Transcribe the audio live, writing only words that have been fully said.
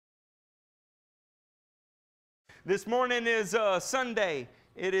This morning is Sunday.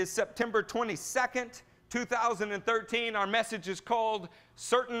 It is September 22nd, 2013. Our message is called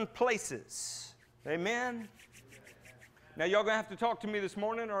Certain Places. Amen? Now, y'all going to have to talk to me this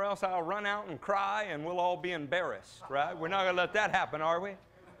morning or else I'll run out and cry and we'll all be embarrassed, right? We're not going to let that happen, are we?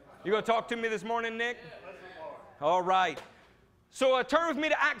 You going to talk to me this morning, Nick? All right. So turn with me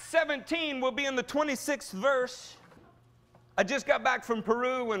to Acts 17. We'll be in the 26th verse. I just got back from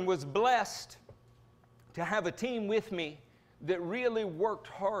Peru and was blessed to have a team with me that really worked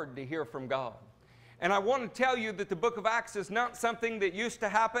hard to hear from God. And I want to tell you that the book of Acts is not something that used to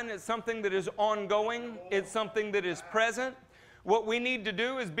happen. It's something that is ongoing. It's something that is present. What we need to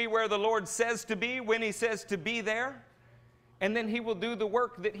do is be where the Lord says to be, when He says to be there, and then He will do the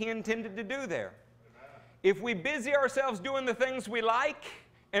work that He intended to do there. If we busy ourselves doing the things we like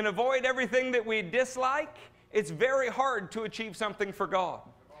and avoid everything that we dislike, it's very hard to achieve something for God.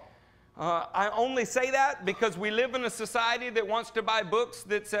 I only say that because we live in a society that wants to buy books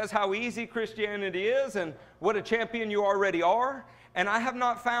that says how easy Christianity is and what a champion you already are. And I have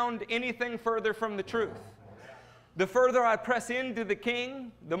not found anything further from the truth. The further I press into the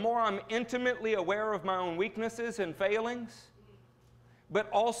King, the more I'm intimately aware of my own weaknesses and failings, but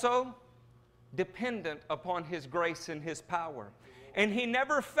also dependent upon His grace and His power. And He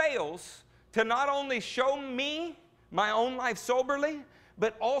never fails to not only show me my own life soberly,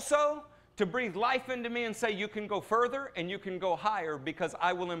 but also to breathe life into me and say, you can go further and you can go higher because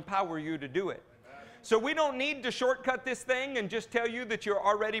I will empower you to do it. Amen. So we don't need to shortcut this thing and just tell you that you're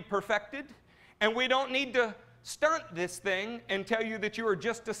already perfected. And we don't need to stunt this thing and tell you that you are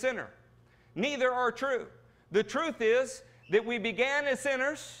just a sinner. Neither are true. The truth is that we began as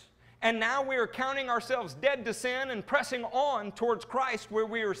sinners and now we are counting ourselves dead to sin and pressing on towards Christ, where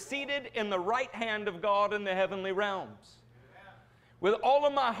we are seated in the right hand of God in the heavenly realms. With all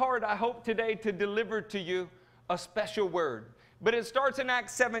of my heart, I hope today to deliver to you a special word. But it starts in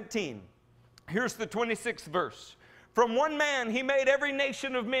Acts 17. Here's the 26th verse. From one man He made every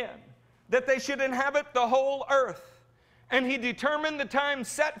nation of men, that they should inhabit the whole earth. And He determined the time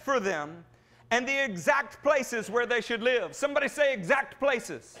set for them and the exact places where they should live. Somebody say exact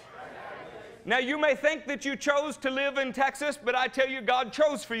places. Now you may think that you chose to live in Texas, but I tell you, God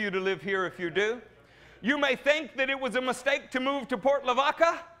chose for you to live here if you do. You may think that it was a mistake to move to Port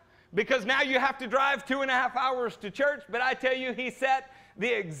Lavaca because now you have to drive 2.5 hours to church, but I tell you, He set the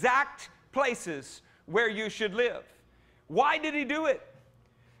exact places where you should live. Why did He do it?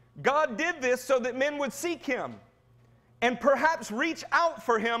 God did this so that men would seek Him and perhaps reach out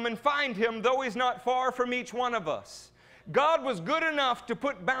for Him and find Him, though He's not far from each one of us. God was good enough to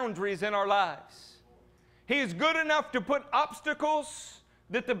put boundaries in our lives. He is good enough to put obstacles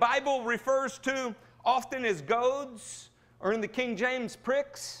that the Bible refers to often as goads, or in the King James,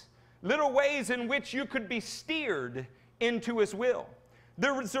 pricks, little ways in which you could be steered into His will.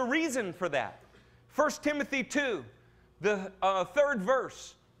 There is a reason for that. 1 Timothy 2, the 3rd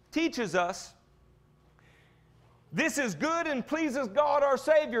verse, teaches us, this is good and pleases God our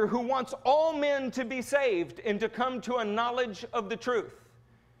Savior, who wants all men to be saved and to come to a knowledge of the truth.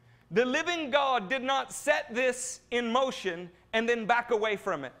 The living God did not set this in motion and then back away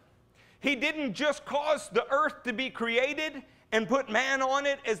from it. He didn't just cause the earth to be created and put man on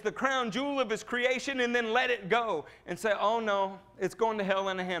it as the crown jewel of His creation and then let it go and say, oh no, it's going to hell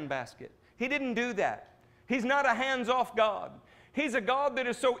in a handbasket. He didn't do that. He's not a hands-off God. He's a God that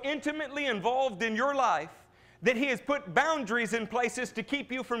is so intimately involved in your life that He has put boundaries in places to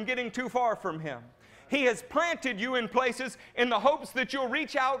keep you from getting too far from Him. He has planted you in places in the hopes that you'll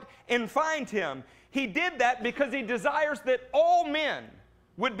reach out and find Him. He did that because He desires that all men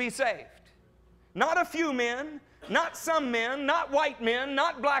would be saved. Not a few men, not some men, not white men,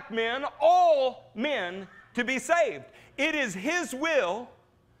 not black men, all men to be saved. It is His will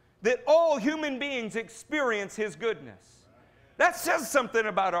that all human beings experience His goodness. That says something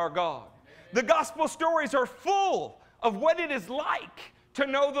about our God. The gospel stories are full of what it is like to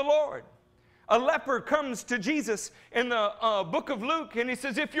know the Lord. A leper comes to Jesus in the book of Luke and he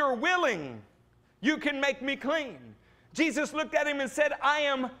says, if you're willing, you can make me clean. Jesus looked at him and said, I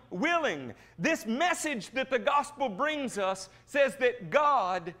am willing. This message that the gospel brings us says that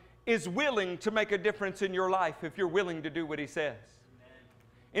God is willing to make a difference in your life if you're willing to do what He says. Amen.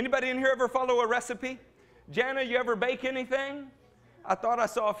 Anybody in here ever follow a recipe? Jana, you ever bake anything? I thought I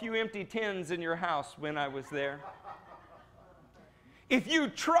saw a few empty tins in your house when I was there. If you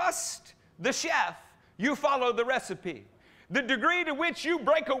trust the chef, you follow the recipe. The degree to which you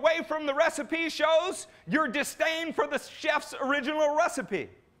break away from the recipe shows your disdain for the chef's original recipe.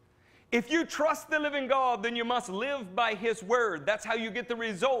 If you trust the living God, then you must live by His word. That's how you get the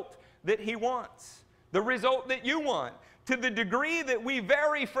result that He wants. the result that you want. To the degree that we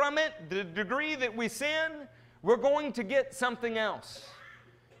vary from it, the degree that we sin, we're going to get something else.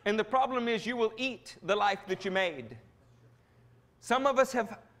 And the problem is you will eat the life that you made. Some of us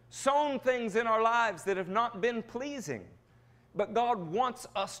have sown things in our lives that have not been pleasing, but God wants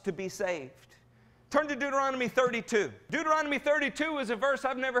us to be saved. Turn to Deuteronomy 32. Deuteronomy 32 is a verse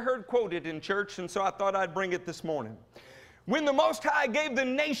I've never heard quoted in church, and so I thought I'd bring it this morning. When the Most High gave the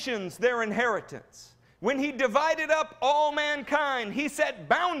nations their inheritance, when He divided up all mankind, He set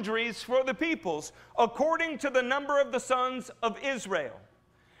boundaries for the peoples according to the number of the sons of Israel.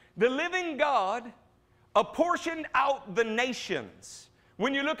 The living God apportioned out the nations.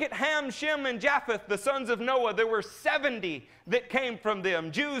 When you look at Ham, Shem, and Japheth, the sons of Noah, there were 70 that came from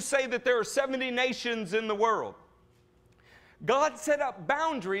them. Jews say that there are 70 nations in the world. God set up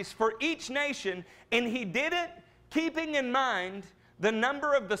boundaries for each nation, and He did it keeping in mind the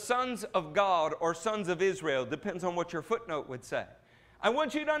number of the sons of God or sons of Israel. Depends on what your footnote would say. I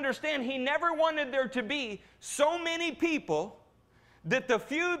want you to understand He never wanted there to be so many people that the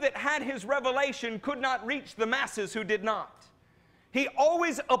few that had His revelation could not reach the masses who did not. He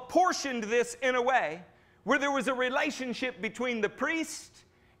always apportioned this in a way where there was a relationship between the priest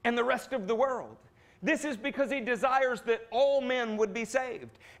and the rest of the world. This is because He desires that all men would be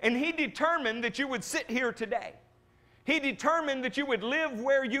saved. And He determined that you would sit here today. He determined that you would live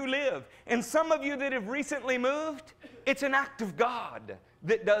where you live. And some of you that have recently moved, it's an act of God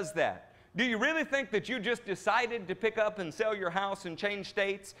that does that. Do you really think that you just decided to pick up and sell your house and change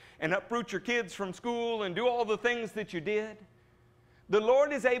states and uproot your kids from school and do all the things that you did? The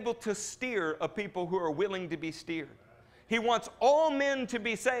Lord is able to steer a people who are willing to be steered. He wants all men to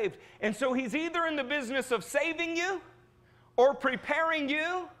be saved. And so He's either in the business of saving you or preparing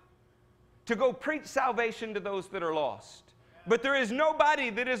you to go preach salvation to those that are lost. But there is nobody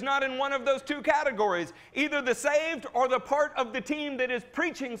that is not in one of those two categories, either the saved or the part of the team that is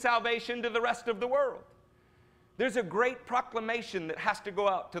preaching salvation to the rest of the world. There's a great proclamation that has to go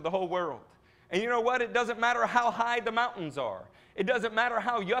out to the whole world. And you know what? It doesn't matter how high the mountains are. It doesn't matter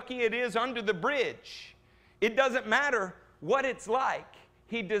how yucky it is under the bridge. It doesn't matter what it's like.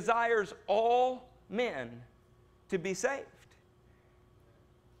 He desires all men to be saved.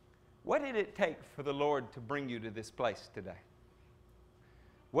 What did it take for the Lord to bring you to this place today?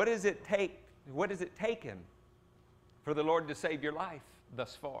 What does it take? What has it taken for the Lord to save your life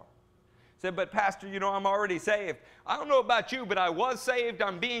thus far? Said, but Pastor, you know, I'm already saved. I don't know about you, but I was saved,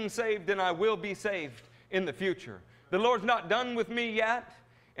 I'm being saved, and I will be saved in the future. The Lord's not done with me yet.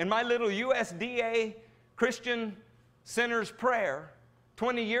 And my little USDA Christian sinner's prayer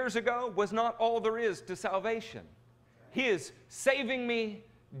 20 years ago was not all there is to salvation. He is saving me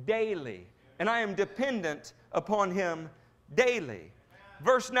daily, and I am dependent upon Him daily.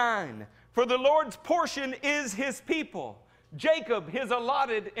 Verse 9, for the Lord's portion is His people, Jacob His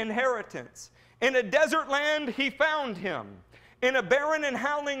allotted inheritance. In a desert land He found him. In a barren and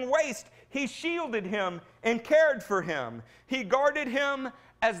howling waste He shielded him and cared for him. He guarded him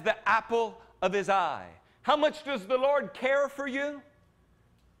as the apple of His eye. How much does the Lord care for you?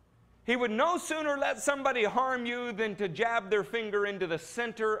 He would no sooner let somebody harm you than to jab their finger into the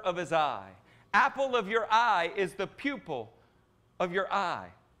center of His eye. Apple of your eye is the pupil of your eye.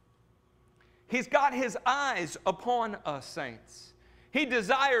 He's got His eyes upon us, saints. He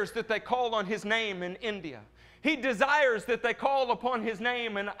desires that they call on His name in India. He desires that they call upon His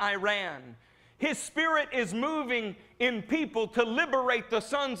name in Iran. His Spirit is moving in people to liberate the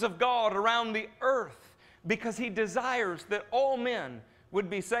sons of God around the earth because He desires that all men would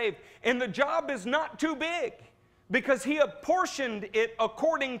be saved. And the job is not too big because He apportioned it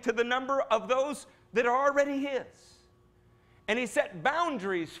according to the number of those that are already His. And He set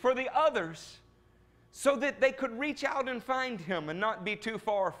boundaries for the others so that they could reach out and find Him and not be too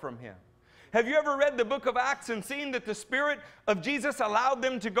far from Him. Have you ever read the book of Acts and seen that the Spirit of Jesus allowed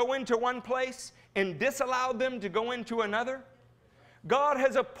them to go into one place and disallowed them to go into another? God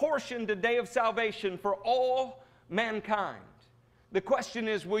has apportioned a day of salvation for all mankind. The question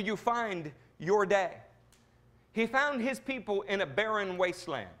is, will you find your day? He found His people in a barren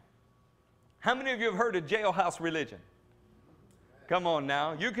wasteland. How many of you have heard of jailhouse religion? Come on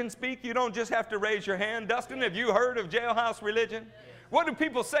now. You can speak. You don't just have to raise your hand. Dustin, have you heard of jailhouse religion? What do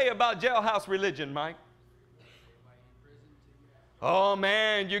people say about jailhouse religion, Mike? Oh,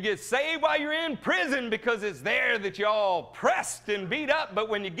 man, you get saved while you're in prison because it's there that you're all pressed and beat up. But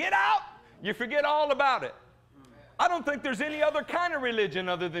when you get out, you forget all about it. I don't think there's any other kind of religion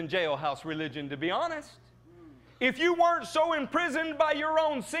other than jailhouse religion, to be honest. If you weren't so imprisoned by your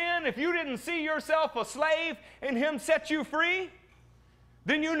own sin, if you didn't see yourself a slave and Him set you free,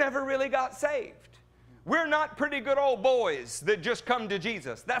 then you never really got saved. We're not pretty good old boys that just come to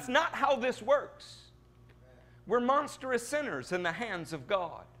Jesus. That's not how this works. We're monstrous sinners in the hands of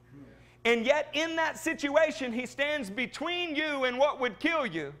God. And yet in that situation, He stands between you and what would kill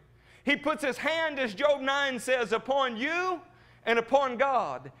you. He puts His hand, as Job 9 says, upon you and upon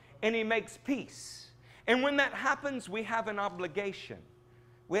God, and He makes peace. And when that happens, we have an obligation.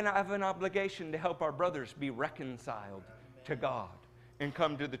 We have an obligation to help our brothers be reconciled to God and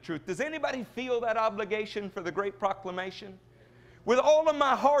come to the truth. Does anybody feel that obligation for the Great Proclamation? With all of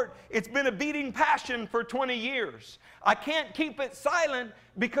my heart, it's been a beating passion for 20 years. I can't keep it silent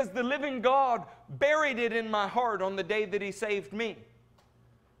because the living God buried it in my heart on the day that He saved me.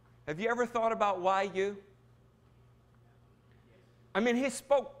 Have you ever thought about why you? I mean, He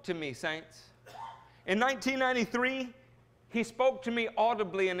spoke to me, saints. In 1993, He spoke to me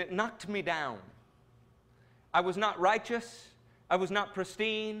audibly and it knocked me down. I was not righteous. I was not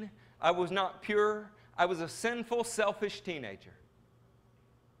pristine. I was not pure. I was a sinful, selfish teenager.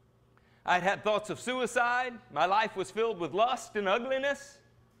 I'd had thoughts of suicide. My life was filled with lust and ugliness.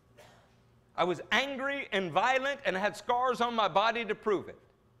 I was angry and violent and had scars on my body to prove it.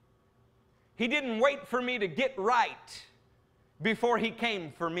 He didn't wait for me to get right before He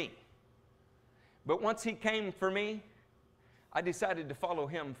came for me. But once He came for me, I decided to follow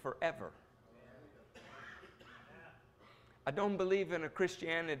Him forever. I don't believe in a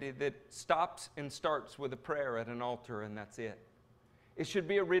Christianity that stops and starts with a prayer at an altar and that's it. It should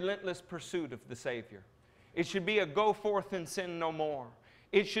be a relentless pursuit of the Savior. It should be a go forth and sin no more.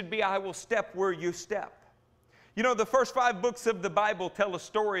 It should be I will step where you step. You know, the first 5 books of the Bible tell a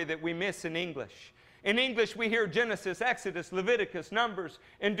story that we miss in English. In English, we hear Genesis, Exodus, Leviticus, Numbers,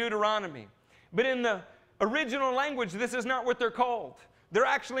 and Deuteronomy. But in the original language, this is not what they're called. They're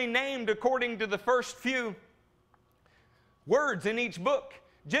actually named according to the first few words in each book.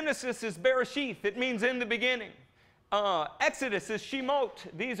 Genesis is Bereshith. It means in the beginning. Exodus is Shemot.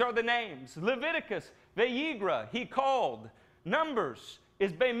 These are the names. Leviticus, Vayigra, He called. Numbers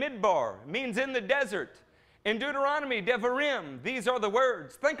is Bemidbar, means in the desert. In Deuteronomy, Devarim, these are the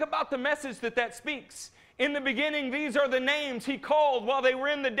words. Think about the message that speaks. In the beginning, these are the names He called while they were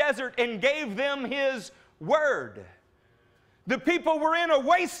in the desert and gave them His word. The people were in a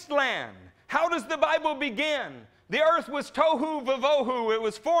wasteland. How does the Bible begin? The earth was tohu vavohu. It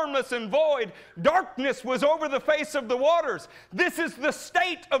was formless and void. Darkness was over the face of the waters. This is the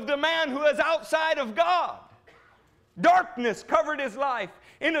state of the man who is outside of God. Darkness covered his life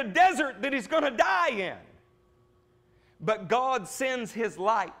in a desert that he's going to die in. But God sends His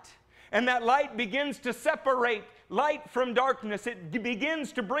light, and that light begins to separate light from darkness. It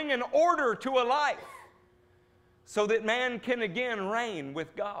begins to bring an order to a life so that man can again reign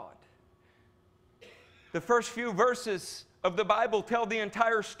with God. The first few verses of the Bible tell the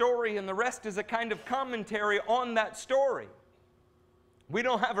entire story, and the rest is a kind of commentary on that story. We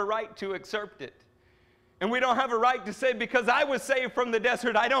don't have a right to excerpt it. And we don't have a right to say, because I was saved from the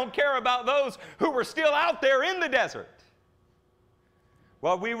desert, I don't care about those who were still out there in the desert.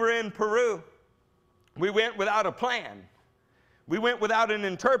 While we were in Peru, we went without a plan. We went without an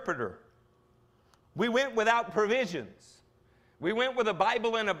interpreter. We went without provisions. We went with a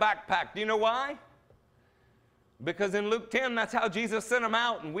Bible in a backpack. Do you know why? Because in Luke 10, that's how Jesus sent them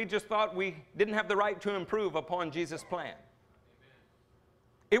out, and we just thought we didn't have the right to improve upon Jesus' plan.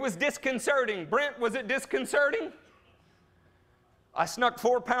 It was disconcerting. Brent, was it disconcerting? I snuck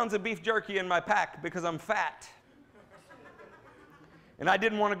 4 pounds of beef jerky in my pack because I'm fat. And I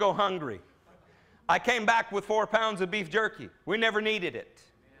didn't want to go hungry. I came back with 4 pounds of beef jerky. We never needed it.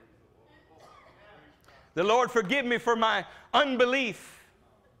 The Lord forgive me for my unbelief.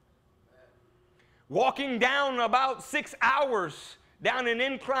 Walking down about 6 hours down an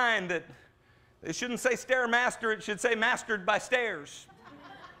incline that, it shouldn't say Stairmaster, it should say mastered by stairs.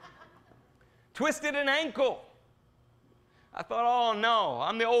 Twisted an ankle. I thought, oh no,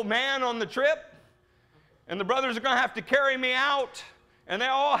 I'm the old man on the trip, and the brothers are going to have to carry me out, and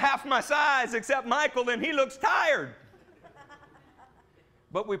they're all half my size except Michael, and he looks tired.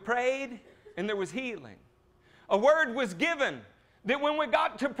 But we prayed, and there was healing. A word was given that when we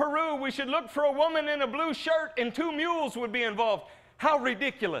got to Peru, we should look for a woman in a blue shirt and 2 mules would be involved. How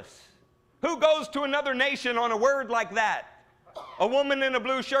ridiculous. Who goes to another nation on a word like that? A woman in a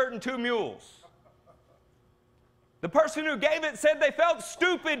blue shirt and 2 mules. The person who gave it said they felt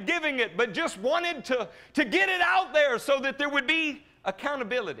stupid giving it, but just wanted to get it out there so that there would be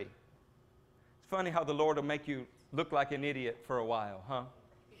accountability. It's funny how the Lord will make you look like an idiot for a while, huh?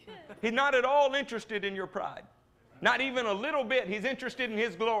 He's not at all interested in your pride. Not even a little bit. He's interested in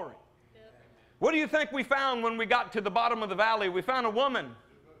His glory. What do you think we found when we got to the bottom of the valley? We found a woman.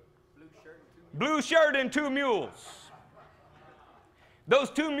 Blue shirt and 2 mules. Those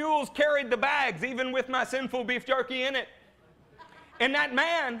 2 mules carried the bags, even with my sinful beef jerky in it. And that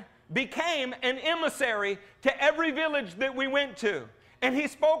man became an emissary to every village that we went to. And he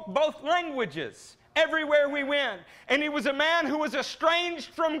spoke both languages everywhere we went. And he was a man who was estranged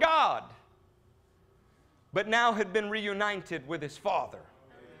from God, but now had been reunited with his Father.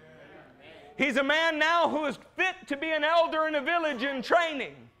 He's a man now who is fit to be an elder in a village in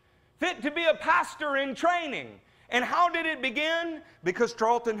training, fit to be a pastor in training. And how did it begin? Because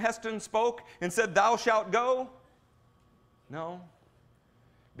Charlton Heston spoke and said, "Thou shalt go"? No.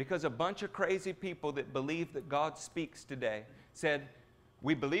 Because a bunch of crazy people that believe that God speaks today said,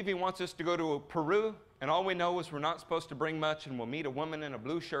 "We believe He wants us to go to Peru, and all we know is we're not supposed to bring much, and we'll meet a woman in a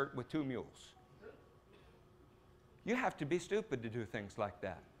blue shirt with 2 mules." You have to be stupid to do things like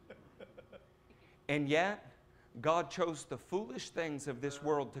that. And yet, God chose the foolish things of this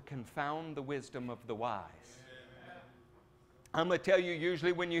world to confound the wisdom of the wise. I'm going to tell you,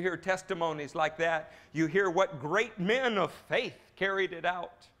 usually when you hear testimonies like that, you hear what great men of faith carried it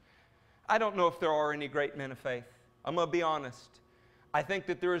out. I don't know if there are any great men of faith. I'm going to be honest. I think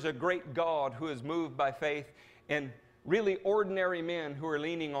that there is a great God who is moved by faith, and really ordinary men who are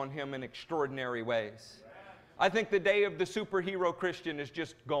leaning on Him in extraordinary ways. I think the day of the superhero Christian is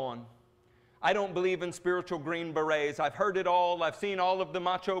just gone. I don't believe in spiritual green berets. I've heard it all. I've seen all of the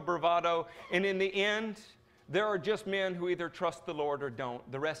macho bravado. And in the end, there are just men who either trust the Lord or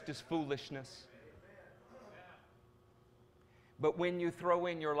don't. The rest is foolishness. But when you throw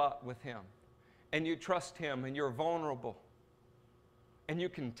in your lot with Him, and you trust Him, and you're vulnerable, and you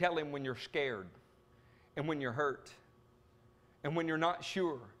can tell Him when you're scared, and when you're hurt, and when you're not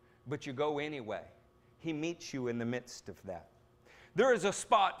sure, but you go anyway, He meets you in the midst of that. There is a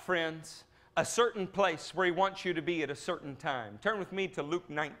spot, friends, a certain place where He wants you to be at a certain time. Turn with me to Luke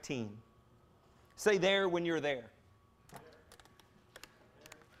 19. Say there when you're there.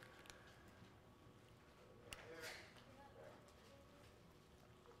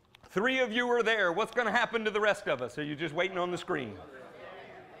 Three of you are there. What's going to happen to the rest of us? Are you just waiting on the screen? I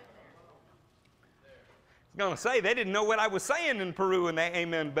was going to say, they didn't know what I was saying in Peru, and they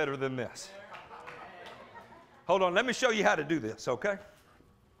amen better than this. Hold on, let me show you how to do this, okay?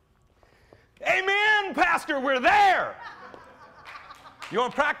 Amen, Pastor, we're there. You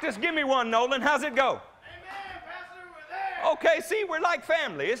want to practice? Give me one, Nolan. How's it go? Amen, Pastor, we're there. Okay, see, we're like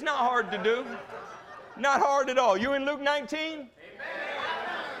family. It's not hard to do. Not hard at all. You in Luke 19?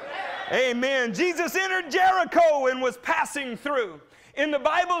 Amen. Jesus entered Jericho and was passing through. In the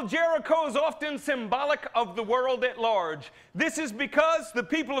Bible, Jericho is often symbolic of the world at large. This is because the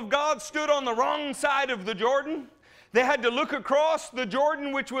people of God stood on the wrong side of the Jordan. They had to look across the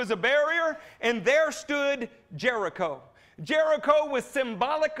Jordan, which was a barrier, and there stood Jericho. Jericho was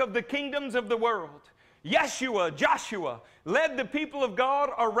symbolic of the kingdoms of the world. Yeshua, Joshua, led the people of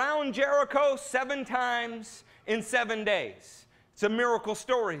God around Jericho 7 times in 7 days. It's a miracle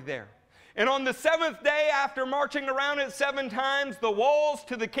story there. And on the 7th day, after marching around it 7 times, the walls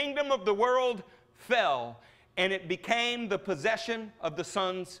to the kingdom of the world fell, and it became the possession of the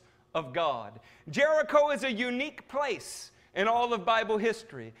sons of God. Jericho is a unique place in all of Bible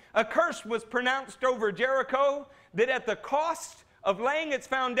history. A curse was pronounced over Jericho that at the cost of laying its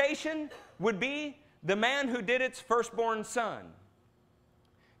foundation would be the man who did its firstborn son.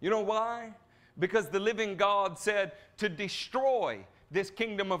 You know why? Because the living God said, to destroy this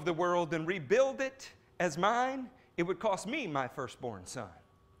kingdom of the world and rebuild it as mine, it would cost me my firstborn son.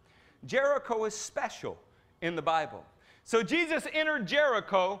 Jericho is special in the Bible. So Jesus entered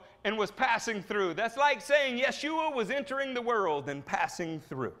Jericho and was passing through. That's like saying Yeshua was entering the world and passing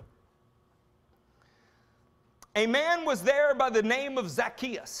through. A man was there by the name of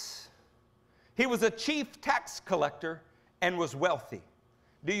Zacchaeus. He was a chief tax collector and was wealthy.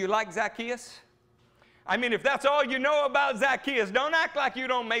 Do you like Zacchaeus? I mean, if that's all you know about Zacchaeus, don't act like you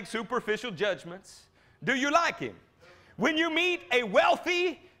don't make superficial judgments. Do you like him? When you meet a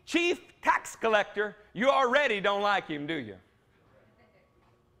wealthy chief tax collector, you already don't like him, do you?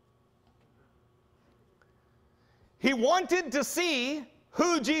 He wanted to see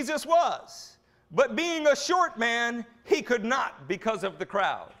who Jesus was, but being a short man, he could not because of the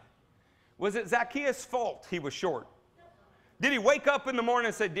crowd. Was it Zacchaeus' fault he was short? Did he wake up in the morning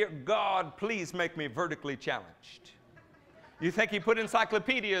and say, "Dear God, please make me vertically challenged"? You think he put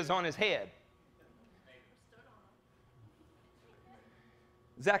encyclopedias on his head?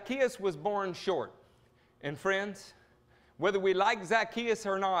 Zacchaeus was born short. And friends, whether we like Zacchaeus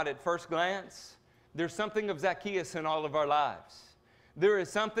or not at first glance, there's something of Zacchaeus in all of our lives. There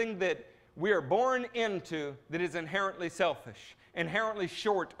is something that we are born into that is inherently selfish. inherently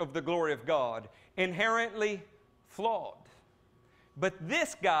short of the glory of God, inherently flawed. But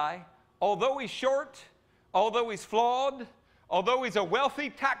this guy, although he's short, although he's flawed, although he's a wealthy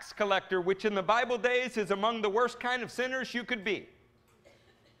tax collector, which in the Bible days is among the worst kind of sinners you could be,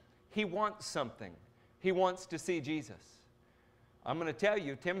 he wants something. He wants to see Jesus. I'm going to tell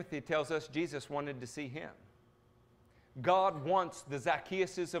you, Timothy tells us Jesus wanted to see him. God wants the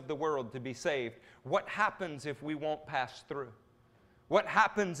Zacchaeuses of the world to be saved. What happens if we won't pass through? What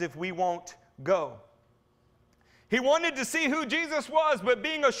happens if we won't go? He wanted to see who Jesus was, but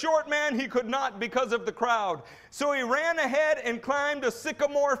being a short man, he could not because of the crowd. So he ran ahead and climbed a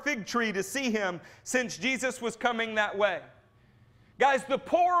sycamore fig tree to see him, since Jesus was coming that way. Guys, the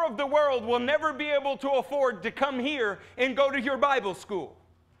poor of the world will never be able to afford to come here and go to your Bible school.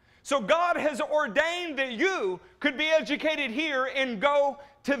 So God has ordained that you could be educated here and go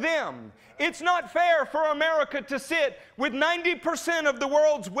to them. It's not fair for America to sit with 90% of the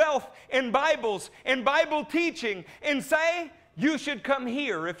world's wealth and Bibles and Bible teaching and say, you should come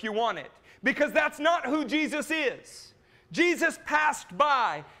here if you want it. Because that's not who Jesus is. Jesus passed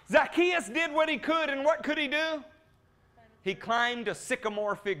by. Zacchaeus did what he could, and what could he do? He climbed a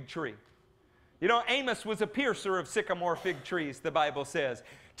sycamore fig tree. You know, Amos was a piercer of sycamore fig trees, the Bible says.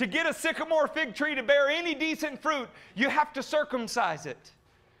 To get a sycamore fig tree to bear any decent fruit, you have to circumcise it.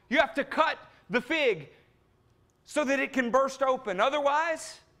 You have to cut the fig so that it can burst open.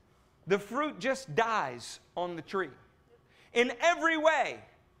 Otherwise, the fruit just dies on the tree. In every way,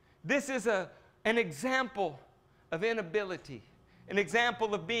 this is an example of inability, an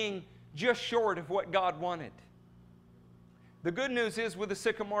example of being just short of what God wanted. The good news is with a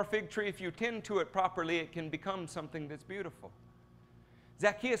sycamore fig tree, if you tend to it properly, it can become something that's beautiful.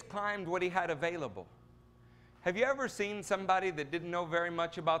 Zacchaeus climbed what he had available. Have you ever seen somebody that didn't know very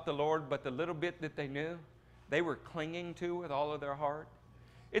much about the Lord, but the little bit that they knew, they were clinging to with all of their heart?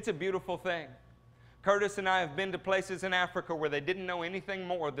 It's a beautiful thing. Curtis and I have been to places in Africa where they didn't know anything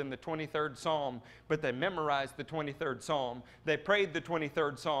more than the 23rd Psalm, but they memorized the 23rd Psalm. They prayed the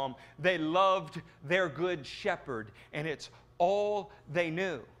 23rd Psalm. They loved their good shepherd, and it's all they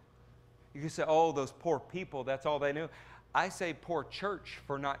knew. You can say, oh, those poor people, that's all they knew. I say poor church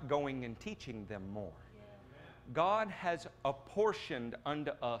for not going and teaching them more. God has apportioned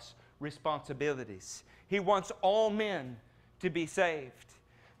unto us responsibilities. He wants all men to be saved.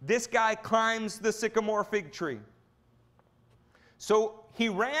 This guy climbs the sycamore fig tree. So he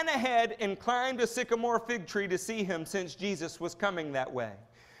ran ahead and climbed a sycamore fig tree to see him, since Jesus was coming that way.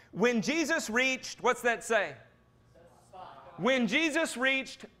 When Jesus reached, what's that say? When Jesus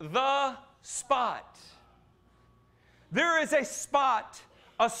reached the spot. There is a spot,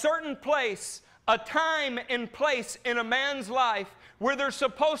 a certain place, a time and place in a man's life where there's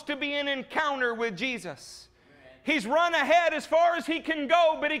supposed to be an encounter with Jesus. He's run ahead as far as he can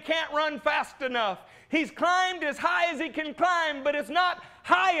go, but he can't run fast enough. He's climbed as high as he can climb, but it's not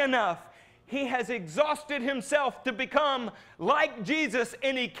high enough. He has exhausted himself to become like Jesus,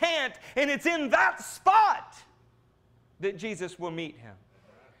 and he can't. And it's in that spot that Jesus will meet him.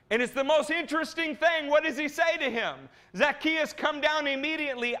 And it's the most interesting thing. What does he say to him? Zacchaeus, come down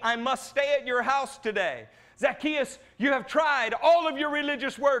immediately. I must stay at your house today. Zacchaeus, you have tried all of your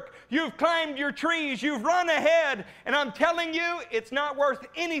religious work. You've climbed your trees. You've run ahead. And I'm telling you, it's not worth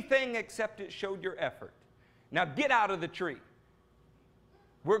anything except it showed your effort. Now get out of the tree.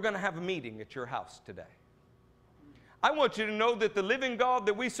 We're going to have a meeting at your house today. I want you to know that the living God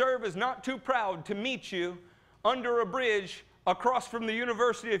that we serve is not too proud to meet you under a bridge across from the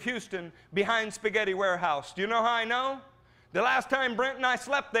University of Houston behind Spaghetti Warehouse. Do you know how I know? The last time Brent and I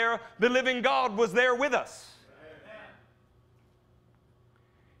slept there, the living God was there with us. Amen.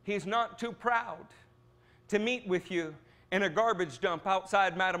 He's not too proud to meet with you in a garbage dump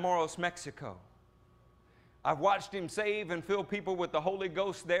outside Matamoros, Mexico. I've watched him save and fill people with the Holy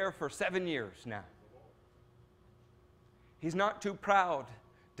Ghost there for 7 years now. He's not too proud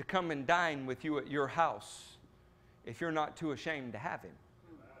to come and dine with you at your house if you're not too ashamed to have him.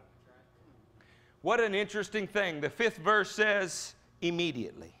 What an interesting thing. The 5th verse says,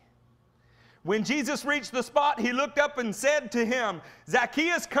 immediately. When Jesus reached the spot, he looked up and said to him,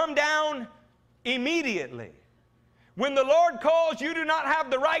 Zacchaeus, come down immediately. When the Lord calls, you do not have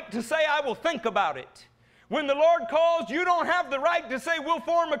the right to say, I will think about it. When the Lord calls, you don't have the right to say, we'll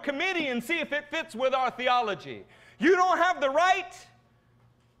form a committee and see if it fits with our theology. You don't have the right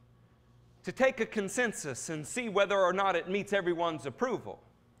to take a consensus and see whether or not it meets everyone's approval.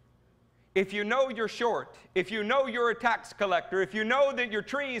 If you know you're short, if you know you're a tax collector, if you know that your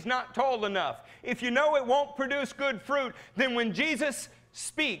tree is not tall enough, if you know it won't produce good fruit, then when Jesus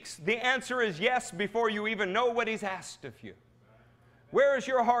speaks, the answer is yes before you even know what he's asked of you. Where is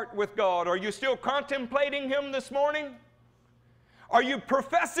your heart with God? Are you still contemplating Him this morning? Are you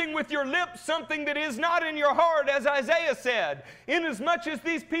professing with your lips something that is not in your heart, as Isaiah said? Inasmuch as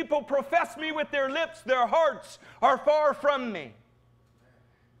these people profess me with their lips, their hearts are far from me.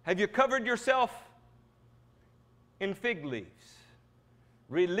 Have you covered yourself in fig leaves?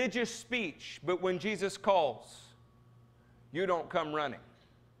 Religious speech, but when Jesus calls, you don't come running.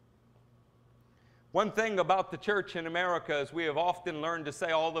 One thing about the church in America is we have often learned to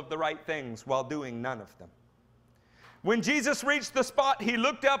say all of the right things while doing none of them. When Jesus reached the spot, He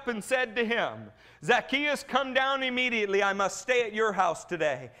looked up and said to him, Zacchaeus, come down immediately. I must stay at your house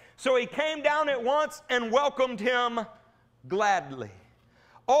today. So he came down at once and welcomed him gladly.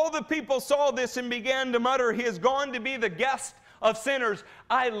 All the people saw this and began to mutter, he has gone to be the guest of sinners.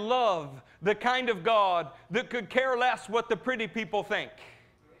 I love the kind of God that could care less what the pretty people think.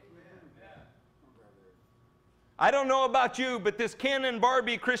 I don't know about you, but this Ken and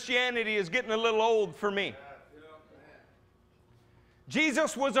Barbie Christianity is getting a little old for me.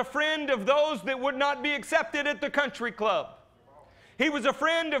 Jesus was a friend of those that would not be accepted at the country club. He was a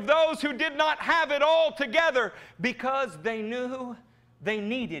friend of those who did not have it all together because they knew they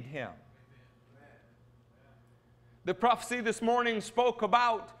needed Him. The prophecy this morning spoke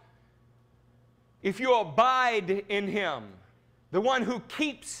about if you abide in Him, the one who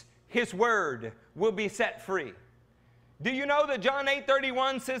keeps His word will be set free. Do you know that John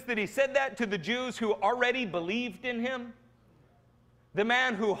 8:31 says that He said that to the Jews who already believed in Him? The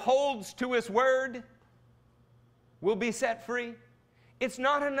man who holds to His word will be set free. It's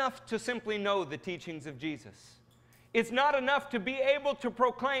not enough to simply know the teachings of Jesus. It's not enough to be able to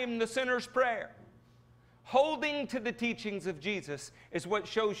proclaim the sinner's prayer. Holding to the teachings of Jesus is what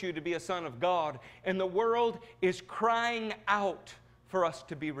shows you to be a son of God, and the world is crying out for us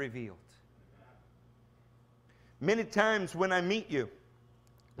to be revealed. Many times when I meet you,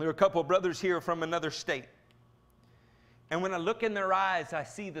 there are a couple of brothers here from another state. And when I look in their eyes, I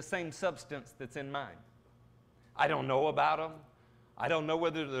see the same substance that's in mine. I don't know about them. I don't know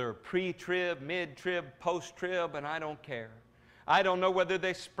whether they're pre-trib, mid-trib, post-trib, and I don't care. I don't know whether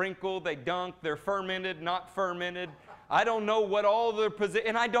they sprinkle, they dunk, they're fermented, not fermented. I don't know what all their position,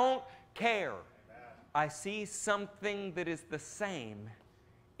 and I don't care. I see something that is the same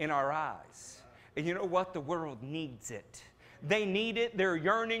in our eyes. And you know what? The world needs it. They need it. They're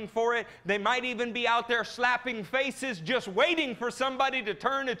yearning for it. They might even be out there slapping faces just waiting for somebody to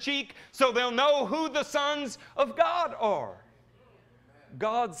turn a cheek so they'll know who the sons of God are.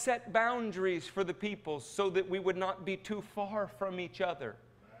 God set boundaries for the people so that we would not be too far from each other.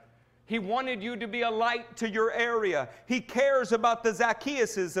 He wanted you to be a light to your area. He cares about the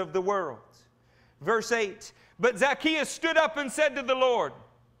Zacchaeuses of the world. Verse 8, but Zacchaeus stood up and said to the Lord,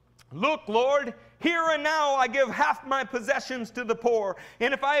 look, Lord, here and now I give half my possessions to the poor.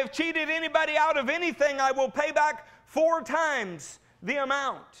 And if I have cheated anybody out of anything, I will pay back 4 times the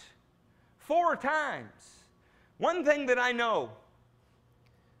amount. 4 times. One thing that I know,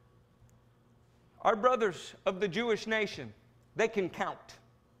 our brothers of the Jewish nation, they can count.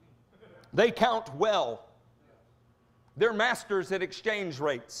 They count well. They're masters at exchange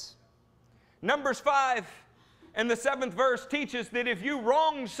rates. Numbers 5 and the 7th verse teaches that if you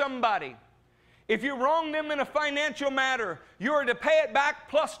wrong somebody, if you wrong them in a financial matter, you are to pay it back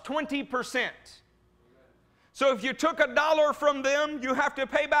plus 20%. So if you took $1 from them, you have to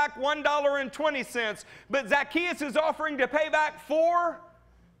pay back $1.20. But Zacchaeus is offering to pay back 4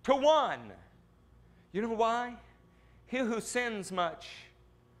 to 1. You know why? He who sins much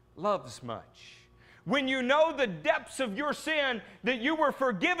loves much. When you know the depths of your sin that you were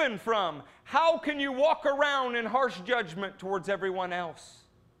forgiven from, how can you walk around in harsh judgment towards everyone else?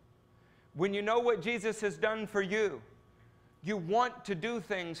 When you know what Jesus has done for you, you want to do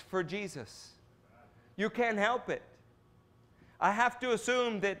things for Jesus. You can't help it. I have to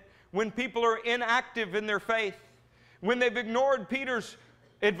assume that when people are inactive in their faith, when they've ignored Peter's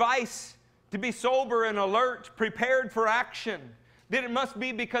advice to be sober and alert, prepared for action, that it must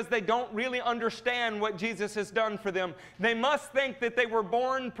be because they don't really understand what Jesus has done for them. They must think that they were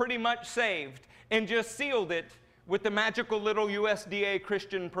born pretty much saved and just sealed it with the magical little USDA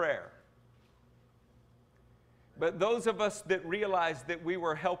Christian prayer. But those of us that realized that we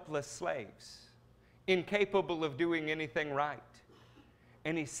were helpless slaves, incapable of doing anything right,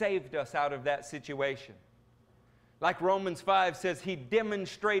 and He saved us out of that situation. Like Romans 5 says, He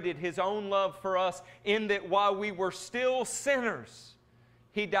demonstrated His own love for us in that while we were still sinners,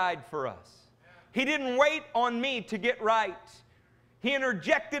 He died for us. He didn't wait on me to get right. He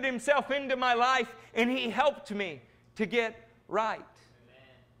interjected Himself into my life and He helped me to get right.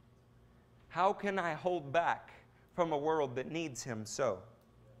 How can I hold back from a world that needs Him so.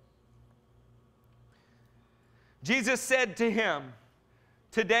 Jesus said to him,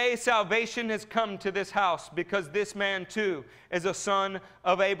 "Today salvation has come to this house, because this man too is a son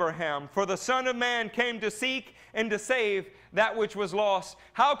of Abraham. For the Son of Man came to seek and to save that which was lost."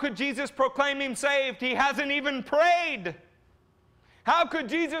 How could Jesus proclaim him saved? He hasn't even prayed. How could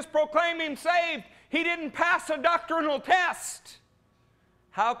Jesus proclaim him saved? He didn't pass a doctrinal test.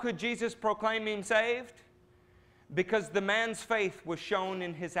 How could Jesus proclaim him saved? Because the man's faith was shown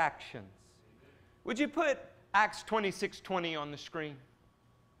in his actions. Would you put Acts 26:20 on the screen?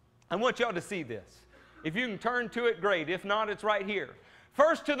 I want y'all to see this. If you can turn to it, great. If not, it's right here.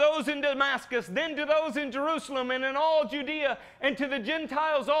 "First to those in Damascus, then to those in Jerusalem and in all Judea, and to the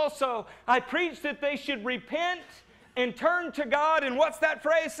Gentiles also, I preached that they should repent and turn to God." And what's that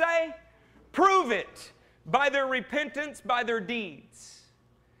phrase say? Prove it by their repentance, by their deeds.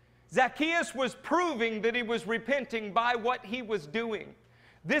 Zacchaeus was proving that he was repenting by what he was doing.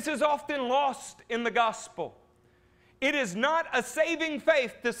 This is often lost in the gospel. It is not a saving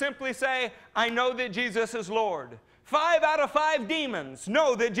faith to simply say, "I know that Jesus is Lord." 5 out of 5 demons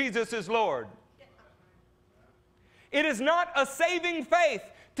know that Jesus is Lord. It is not a saving faith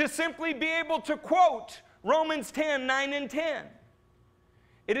to simply be able to quote Romans 10:9 and 10.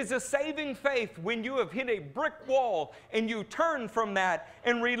 It is a saving faith when you have hit a brick wall and you turn from that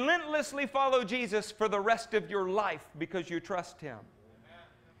and relentlessly follow Jesus for the rest of your life because you trust Him.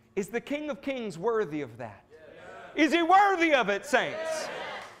 Is the King of Kings worthy of that? Is He worthy of it, saints?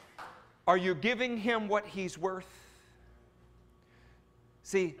 Are you giving Him what He's worth?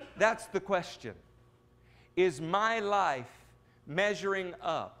 See, that's the question. Is my life measuring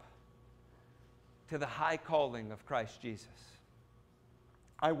up to the high calling of Christ Jesus?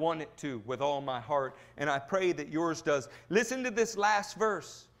 I want it to with all my heart, and I pray that yours does. Listen to this last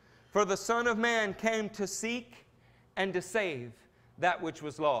verse. "For the Son of Man came to seek and to save that which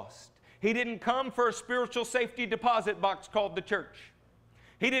was lost." He didn't come for a spiritual safety deposit box called the church.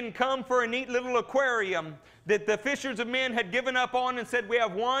 He didn't come for a neat little aquarium that the fishers of men had given up on and said, "We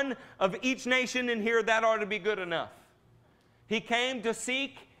have one of each nation in here, that ought to be good enough." He came to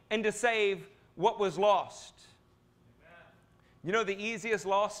seek and to save what was lost. You know the easiest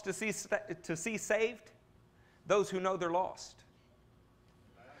lost to see saved? Those who know they're lost.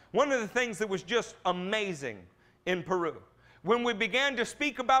 One of the things that was just amazing in Peru, when we began to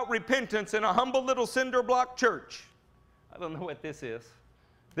speak about repentance in a humble little cinder block church. I don't know what this is.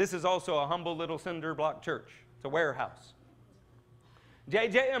 This is also a humble little cinder block church. It's a warehouse.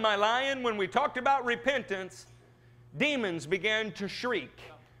 JJ, am I lying? When we talked about repentance, demons began to shriek.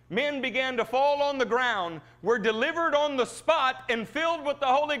 Men began to fall on the ground, were delivered on the spot and filled with the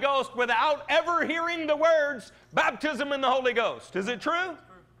Holy Ghost without ever hearing the words, "baptism in the Holy Ghost." Is it true?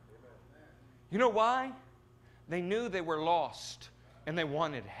 You know why? They knew they were lost and they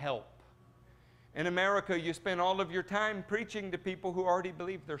wanted help. In America, you spend all of your time preaching to people who already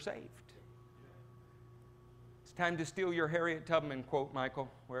believe they're saved. It's time to steal your Harriet Tubman quote, Michael,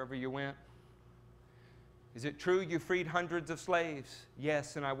 wherever you went. "Is it true you freed hundreds of slaves?"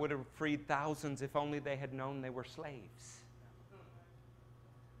 "Yes, and I would have freed thousands if only they had known they were slaves."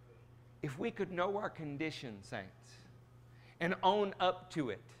 If we could know our condition, saints, and own up to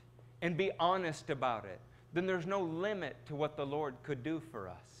it and be honest about it, then there's no limit to what the Lord could do for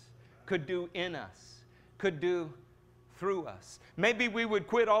us, could do in us, could do through us. Maybe we would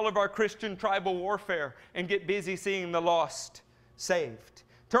quit all of our Christian tribal warfare and get busy seeing the lost saved.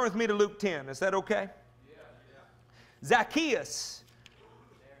 Turn with me to Luke 10. Is that okay? Zacchaeus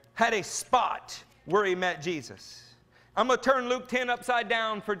had a spot where he met Jesus. I'm going to turn Luke 10 upside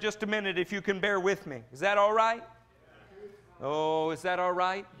down for just a minute if you can bear with me. Is that all right? Oh, is that all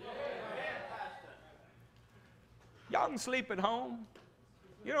right? Y'all can sleep at home.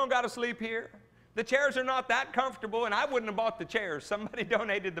 You don't got to sleep here. The chairs are not that comfortable, and I wouldn't have bought the chairs. Somebody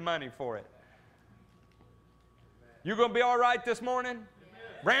donated the money for it. You going to be all right this morning?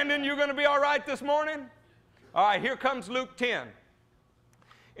 Brandon, you going to be all right this morning? All right, here comes Luke 10.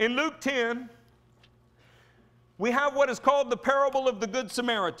 In Luke 10, we have what is called the parable of the Good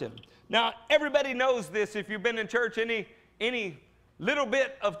Samaritan. Now, everybody knows this if you've been in church any little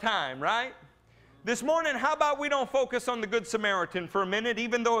bit of time, right? This morning, how about we don't focus on the Good Samaritan for a minute,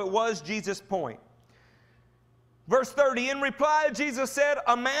 even though it was Jesus' point. Verse 30, in reply, Jesus said,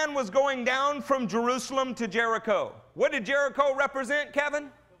 "A man was going down from Jerusalem to Jericho." What did Jericho represent, Kevin?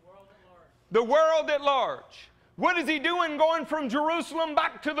 The world at large. What is he doing going from Jerusalem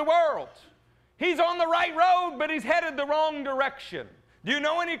back to the world? He's on the right road, but he's headed the wrong direction. Do you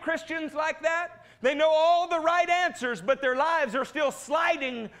know any Christians like that? They know all the right answers, but their lives are still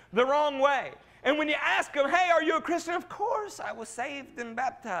sliding the wrong way. And when you ask them, hey, are you a Christian? Of course, I was saved and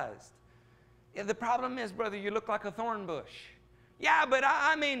baptized. Yeah, the problem is, brother, you look like a thorn bush. Yeah, but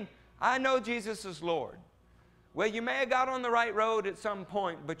I mean, I know Jesus is Lord. Well, you may have got on the right road at some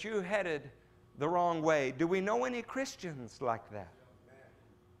point, but you headed the wrong way. Do we know any Christians like that?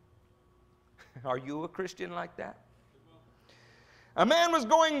 Are you a Christian like that? A man was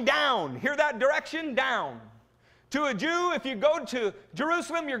going down. Hear that direction? Down. To a Jew, if you go to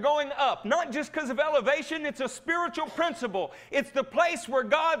Jerusalem, you're going up. Not just because of elevation, it's a spiritual principle. It's the place where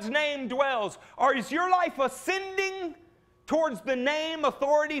God's name dwells. Or is your life ascending towards the name,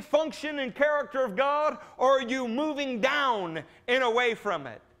 authority, function, and character of God? Or are you moving down and away from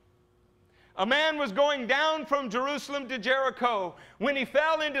it? A man was going down from Jerusalem to Jericho when he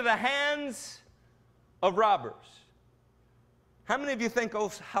fell into the hands of robbers. How many of you think,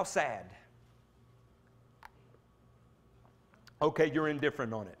 oh, how sad? Okay, you're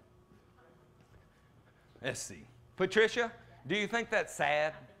indifferent on it. Let's see. Patricia, do you think that's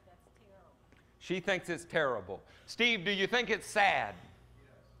sad? I think that's terrible. She thinks it's terrible. Steve, do you think it's sad?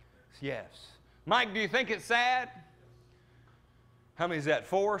 Yes. Mike, do you think it's sad? How many is that?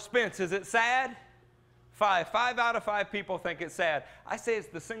 4? Spence, is it sad? 5. 5 out of 5 people think it's sad. I say it's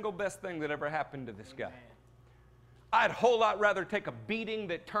the single best thing that ever happened to this guy. I'd a whole lot rather take a beating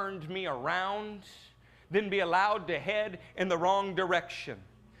that turned me around than be allowed to head in the wrong direction.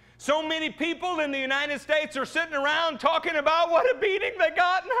 So many people in the United States are sitting around talking about what a beating they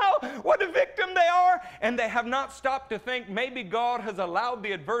got and what a victim they are, and they have not stopped to think maybe God has allowed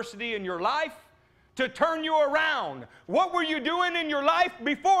the adversity in your life to turn you around. What were you doing in your life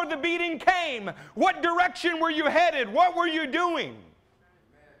before the beating came? What direction were you headed? What were you doing?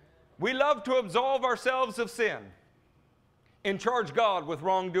 We love to absolve ourselves of sin and charge God with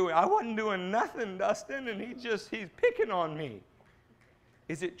wrongdoing. I wasn't doing nothing, Dustin, and he's picking on me.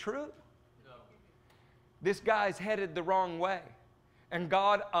 Is it true? No. This guy's headed the wrong way, and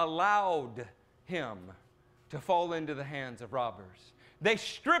God allowed him to fall into the hands of robbers. They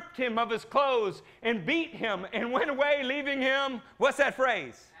stripped him of his clothes and beat him and went away, leaving him, what's that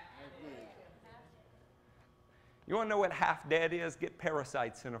phrase? You want to know what half dead is? Get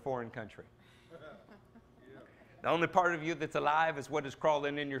parasites in a foreign country. The only part of you that's alive is what is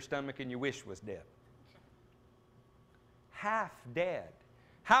crawling in your stomach and you wish was dead. Half dead.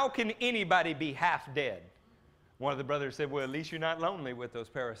 How can anybody be half dead? One of the brothers said, well, at least you're not lonely with those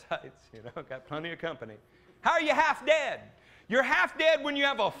parasites. You know, got plenty of company. How are you half dead? You're half dead when you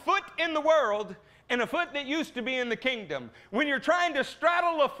have a foot in the world and a foot that used to be in the kingdom. When you're trying to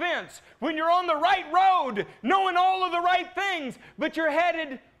straddle a fence, when you're on the right road, knowing all of the right things, but you're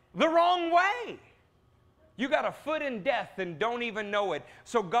headed the wrong way. You got a foot in death and don't even know it.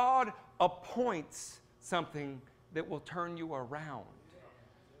 So God appoints something that will turn you around.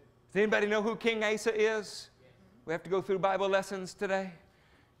 Does anybody know who King Asa is? We have to go through Bible lessons today.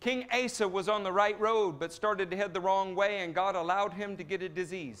 King Asa was on the right road but started to head the wrong way, and God allowed him to get a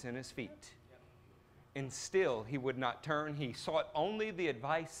disease in his feet. And still he would not turn. He sought only the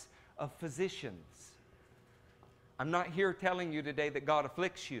advice of physicians. I'm not here telling you today that God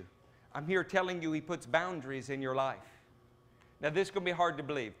afflicts you. I'm here telling you He puts boundaries in your life. Now this is going to be hard to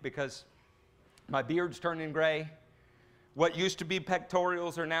believe because my beard's turning gray. What used to be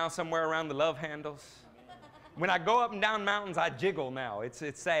pectorials are now somewhere around the love handles. When I go up and down mountains, I jiggle now. It's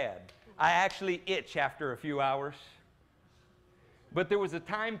sad. I actually itch after a few hours. But there was a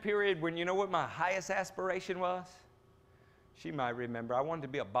time period when, you know what my highest aspiration was? She might remember. I wanted to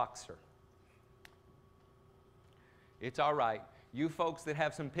be a boxer. It's all right. You folks that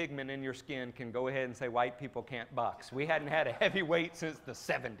have some pigment in your skin can go ahead and say white people can't box. We hadn't had a heavyweight since the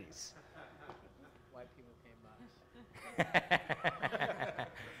 70s. White people can't box.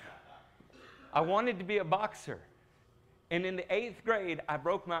 I wanted to be a boxer. And in the 8th grade, I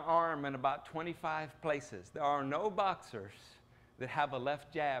broke my arm in about 25 places. There are no boxers that have a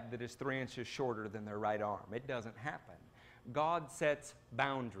left jab that is 3 inches shorter than their right arm. It doesn't happen. God sets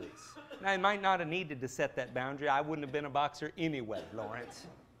boundaries. Now, He might not have needed to set that boundary. I wouldn't have been a boxer anyway, Lawrence.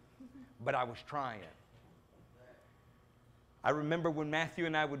 But I was trying. I remember when Matthew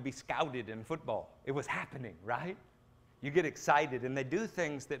and I would be scouted in football. It was happening, right? You get excited, and they do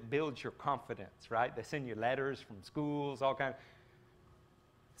things that build your confidence, right? They send you letters from schools, all kinds.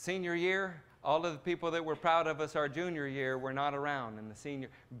 Senior year, all of the people that were proud of us our junior year were not around in the senior.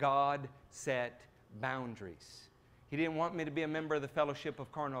 God set boundaries. He didn't want me to be a member of the Fellowship of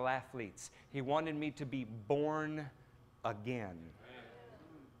Carnal Athletes. He wanted me to be born again.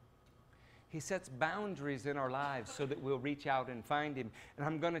 He sets boundaries in our lives so that we'll reach out and find Him. And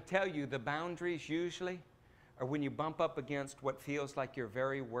I'm going to tell you, the boundaries usually are when you bump up against what feels like your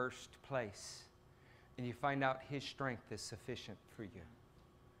very worst place. and you find out His strength is sufficient for you.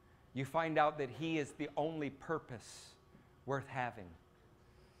 You find out that He is the only purpose worth having.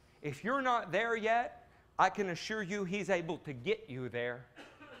 If you're not there yet, I can assure you He's able to get you there.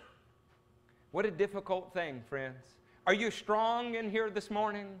 What a difficult thing, friends. Are you strong in here this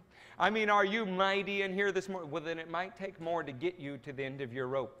morning? I mean, are you mighty in here this morning? Well, then it might take more to get you to the end of your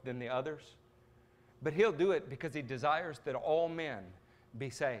rope than the others. But He'll do it because He desires that all men be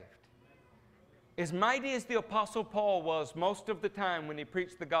saved. As mighty as the Apostle Paul was, most of the time when he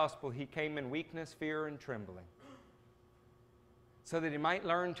preached the gospel, he came in weakness, fear, and trembling. So that he might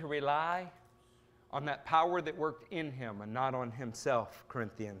learn to rely on that power that worked in him and not on himself,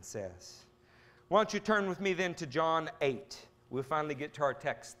 Corinthians says. Why don't you turn with me then to John 8. We'll finally get to our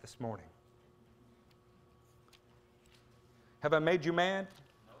text this morning. Have I made you mad?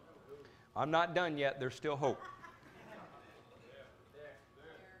 I'm not done yet. There's still hope.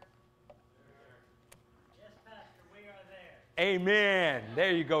 Yes, Pastor, we are there. Amen.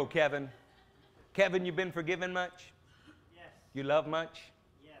 There you go, Kevin. Kevin, you've been forgiven much? Yes. You love much?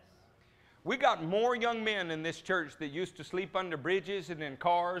 Yes. We got more young men in this church that used to sleep under bridges and in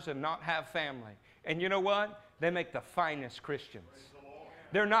cars and not have family. And you know what? They make the finest Christians.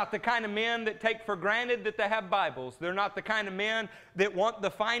 They're not the kind of men that take for granted that they have Bibles. They're not the kind of men that want the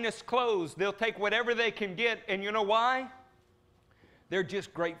finest clothes. They'll take whatever they can get. And you know why? They're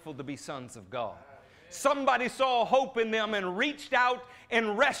just grateful to be sons of God. Somebody saw hope in them and reached out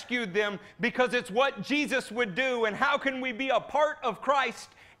and rescued them because it's what Jesus would do. And how can we be a part of Christ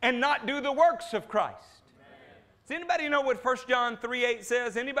and not do the works of Christ? Does anybody know what 1 John 3:8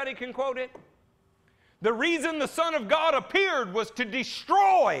 says? Anybody can quote it? The reason the Son of God appeared was to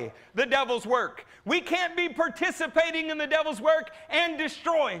destroy the devil's work. We can't be participating in the devil's work and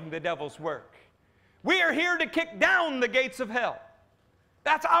destroying the devil's work. We are here to kick down the gates of hell.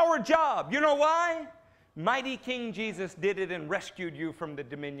 That's our job. You know why? Mighty King Jesus did it and rescued you from the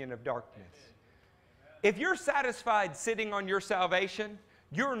dominion of darkness. If you're satisfied sitting on your salvation,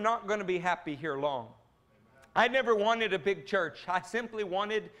 you're not going to be happy here long. I never wanted a big church. I simply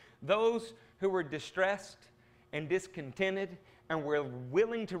wanted those who were distressed and discontented and were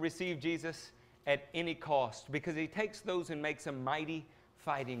willing to receive Jesus at any cost, because He takes those and makes them mighty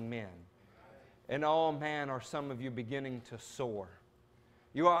fighting men. And oh man, are some of you beginning to soar.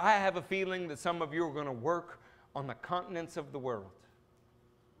 I have a feeling that some of you are going to work on the continents of the world.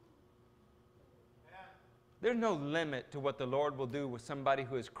 There's no limit to what the Lord will do with somebody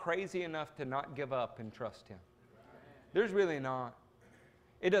who is crazy enough to not give up and trust Him. There's really not.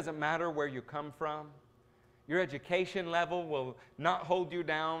 It doesn't matter where you come from. Your education level will not hold you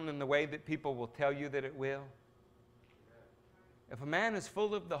down in the way that people will tell you that it will. If a man is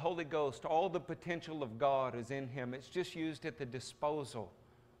full of the Holy Ghost, all the potential of God is in him. It's just used at the disposal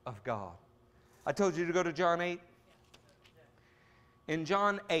of God. I told you to go to John 8. In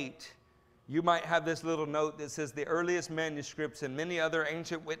John 8, you might have this little note that says the earliest manuscripts and many other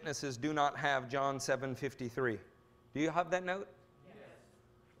ancient witnesses do not have John 7:53. Do you have that note?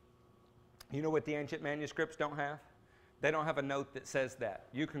 You know what the ancient manuscripts don't have? They don't have a note that says that.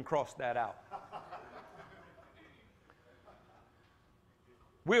 You can cross that out.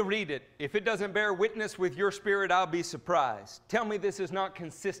 We'll read it. If it doesn't bear witness with your spirit, I'll be surprised. Tell me this is not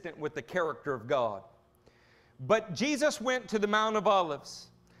consistent with the character of God. But Jesus went to the Mount of Olives.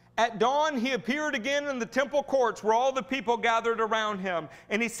 At dawn, He appeared again in the temple courts where all the people gathered around Him,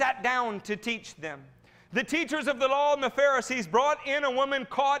 and He sat down to teach them. The teachers of the law and the Pharisees brought in a woman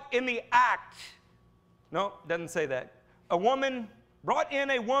caught in the act. No, doesn't say that. Brought in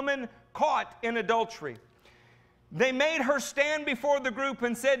a woman caught in adultery. They made her stand before the group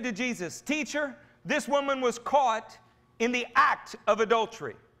and said to Jesus, "Teacher, this woman was caught in the act of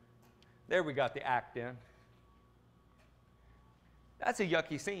adultery." There we got the act in. That's a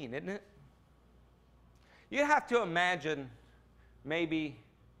yucky scene, isn't it? You have to imagine maybe...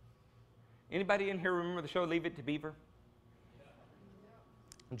 Anybody in here remember the show Leave It to Beaver?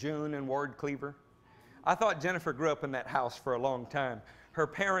 June and Ward Cleaver. I thought Jennifer grew up in that house for a long time. Her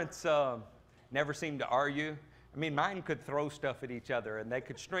parents never seemed to argue. I mean, mine could throw stuff at each other, and they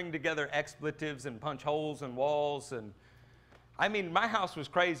could string together expletives and punch holes in walls. And I mean, my house was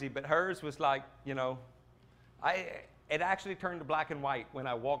crazy, but hers was like, you know, it actually turned to black and white when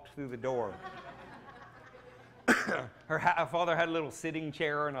I walked through the door. Her father had a little sitting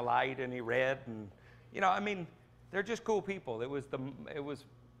chair and a light, and he read, and you know, I mean, they're just cool people. It was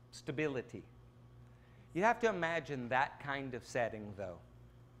stability. You have to imagine that kind of setting, though.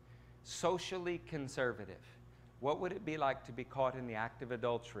 Socially conservative. What would it be like to be caught in the act of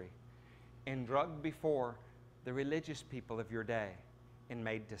adultery and drugged before the religious people of your day and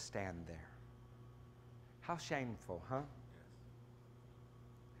made to stand there? How shameful, huh?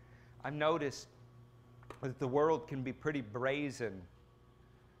 I've noticed that the world can be pretty brazen.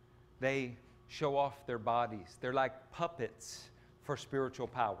 They show off their bodies. They're like puppets for spiritual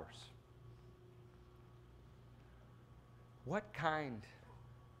powers. What kind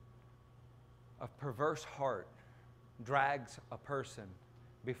of perverse heart drags a person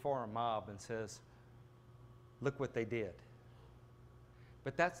before a mob and says, look what they did?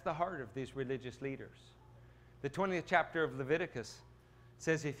 But that's the heart of these religious leaders. The 20th chapter of Leviticus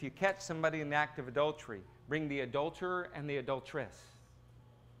says if you catch somebody in the act of adultery, bring the adulterer and the adulteress.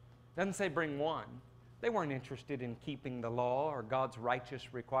 It doesn't say bring one. They weren't interested in keeping the law or God's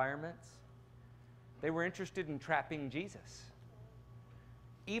righteous requirements. They were interested in trapping Jesus,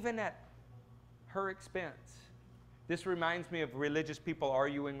 even at her expense. This reminds me of religious people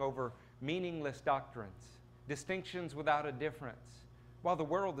arguing over meaningless doctrines, distinctions without a difference, while the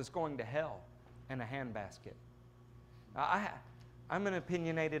world is going to hell in a handbasket. I'm an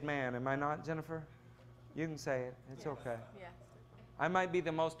opinionated man, am I not, Jennifer? You can say it. It's okay. Yes. I might be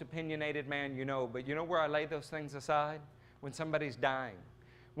the most opinionated man you know, but you know where I lay those things aside? When somebody's dying.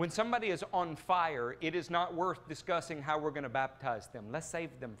 When somebody is on fire, it is not worth discussing how we're going to baptize them. Let's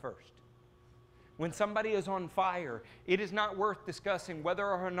save them first. When somebody is on fire, it is not worth discussing whether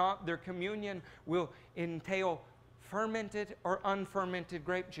or not their communion will entail fermented or unfermented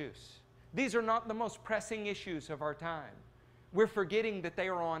grape juice. These are not the most pressing issues of our time. We're forgetting that they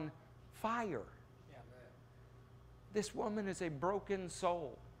are on fire. Yeah. This woman is a broken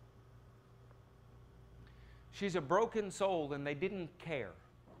soul. She's a broken soul, and they didn't care.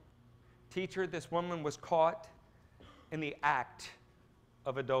 Teacher, this woman was caught in the act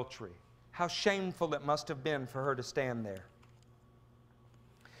of adultery. How shameful it must have been for her to stand there.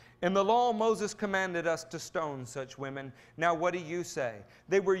 In the law, Moses commanded us to stone such women. Now, what do you say?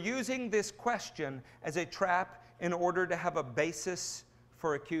 They were using this question as a trap in order to have a basis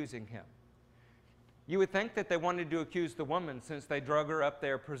for accusing him. You would think that they wanted to accuse the woman since they drug her up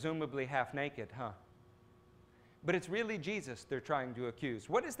there presumably half naked, huh? But it's really Jesus they're trying to accuse.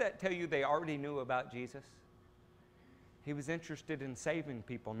 What does that tell you they already knew about Jesus? He was interested in saving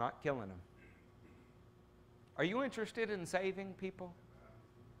people, not killing them. Are you interested in saving people?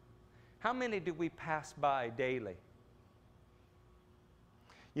 How many do we pass by daily?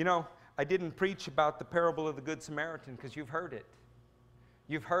 You know, I didn't preach about the parable of the Good Samaritan because you've heard it.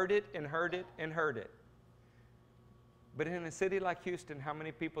 You've heard it and heard it and heard it. But in a city like Houston, how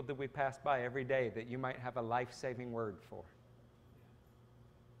many people do we pass by every day that you might have a life-saving word for?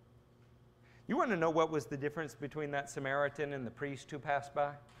 You want to know what was the difference between that Samaritan and the priest who passed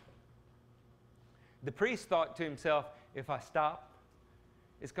by? The priest thought to himself, if I stop,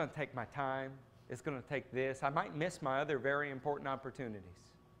 it's going to take my time. It's going to take this. I might miss my other very important opportunities.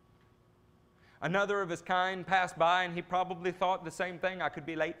 Another of his kind passed by, and he probably thought the same thing. I could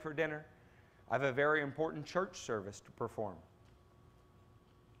be late for dinner. I have a very important church service to perform.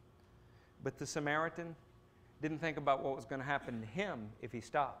 But the Samaritan didn't think about what was going to happen to him if he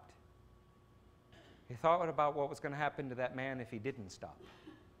stopped. He thought about what was going to happen to that man if he didn't stop.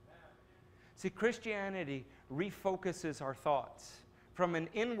 See, Christianity refocuses our thoughts from an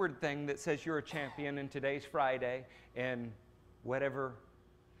inward thing that says you're a champion and today's Friday and whatever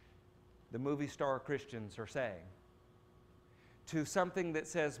the movie star Christians are saying, to something that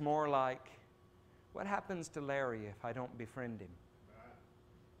says more like, what happens to Larry if I don't befriend him?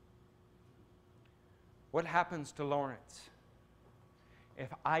 What happens to Lawrence if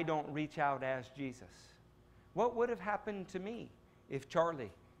I don't reach out as Jesus? What would have happened to me if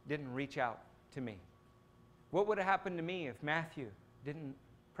Charlie didn't reach out to me? What would have happened to me if Matthew didn't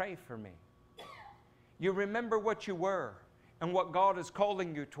pray for me? You remember what you were and what God is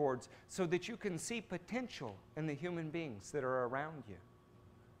calling you towards so that you can see potential in the human beings that are around you.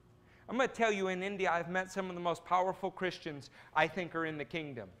 I'm going to tell you, in India, I've met some of the most powerful Christians I think are in the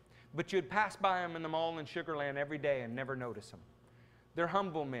kingdom. But you'd pass by them in the mall in Sugar Land every day and never notice them. They're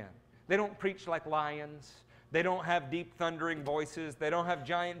humble men. They don't preach like lions. They don't have deep thundering voices. They don't have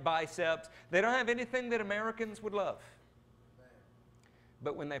giant biceps. They don't have anything that Americans would love.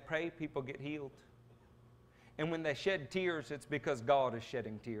 But when they pray, people get healed. And when they shed tears, it's because God is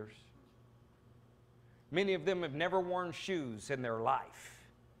shedding tears. Many of them have never worn shoes in their life,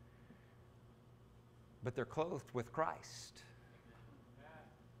 but they're clothed with Christ.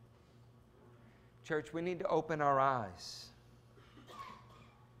 Church, we need to open our eyes.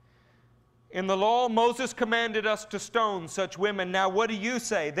 In the law, Moses commanded us to stone such women. Now, what do you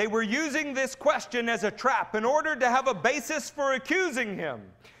say? They were using this question as a trap in order to have a basis for accusing him.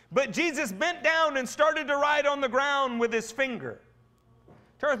 But Jesus bent down and started to write on the ground with his finger.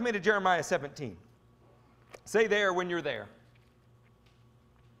 Turn with me to Jeremiah 17. Say there when you're there.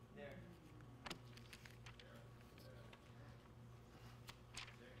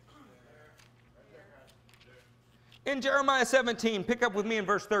 In Jeremiah 17, pick up with me in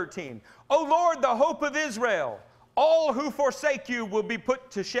verse 13. O Lord, the hope of Israel, all who forsake you will be put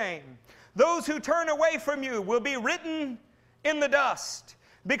to shame. Those who turn away from you will be written in the dust,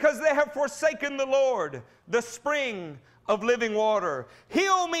 because they have forsaken the Lord, the spring of living water.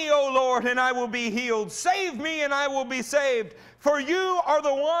 Heal me, O Lord, and I will be healed. Save me, and I will be saved. For you are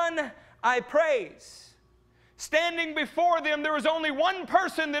the one I praise. Standing before them, there was only one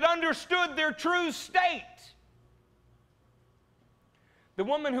person that understood their true state. The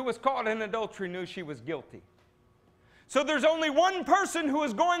woman who was caught in adultery knew she was guilty. So there's only one person who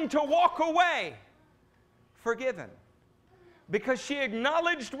is going to walk away forgiven, because she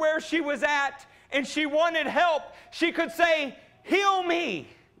acknowledged where she was at and she wanted help. She could say, heal me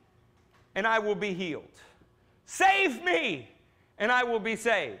and I will be healed. Save me and I will be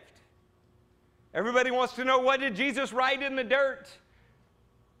saved. Everybody wants to know, what did Jesus write in the dirt?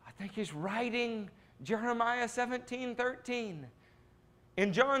 I think he's writing Jeremiah 17:13.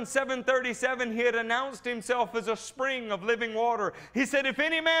 In John 7:37, he had announced himself as a spring of living water. He said, if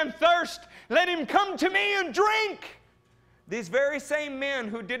any man thirst, let him come to me and drink. These very same men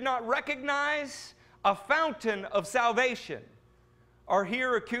who did not recognize a fountain of salvation are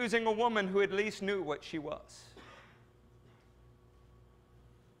here accusing a woman who at least knew what she was.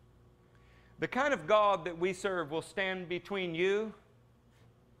 The kind of God that we serve will stand between you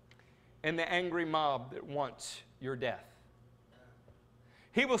and the angry mob that wants your death.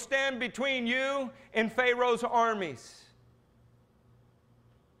 He will stand between you and Pharaoh's armies.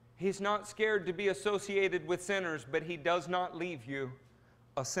 He's not scared to be associated with sinners, but he does not leave you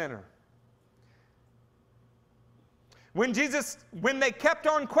a sinner. When they kept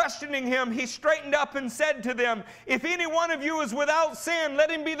on questioning him, he straightened up and said to them, if any one of you is without sin, let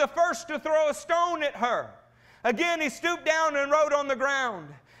him be the first to throw a stone at her. Again, he stooped down and wrote on the ground.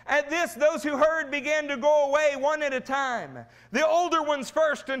 At this, those who heard began to go away one at a time, the older ones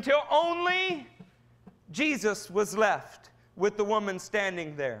first, until only Jesus was left with the woman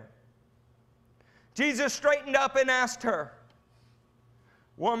standing there. Jesus straightened up and asked her,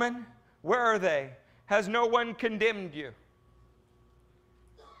 woman, where are they? Has no one condemned you?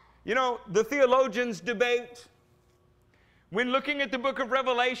 You know, the theologians debate. When looking at the book of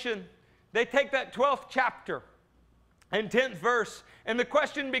Revelation, they take that 12th chapter and 10th verse, and the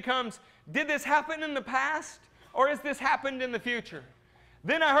question becomes, did this happen in the past, or has this happened in the future?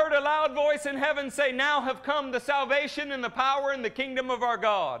 Then I heard a loud voice in heaven say, now have come the salvation and the power and the kingdom of our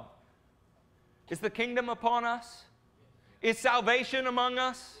God. Is the kingdom upon us? Is salvation among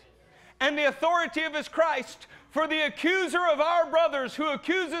us? And the authority of his Christ, for the accuser of our brothers who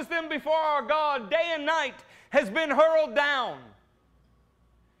accuses them before our God day and night has been hurled down.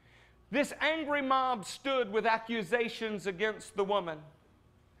 This angry mob stood with accusations against the woman.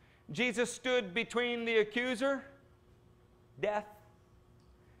 Jesus stood between the accuser, death,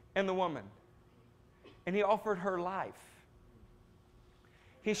 and the woman. And he offered her life.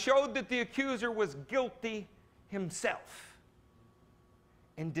 He showed that the accuser was guilty himself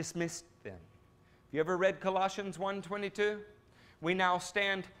and dismissed them. Have you ever read Colossians 1:22? We now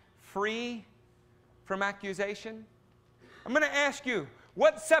stand free from accusation. I'm going to ask you,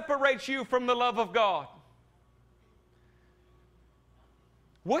 what separates you from the love of God?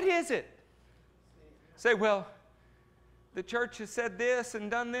 What is it? Say, well, the church has said this and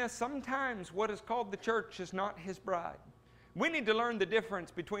done this. Sometimes what is called the church is not his bride. We need to learn the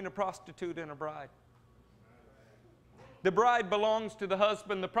difference between a prostitute and a bride. The bride belongs to the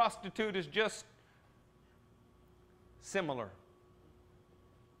husband. The prostitute is just similar.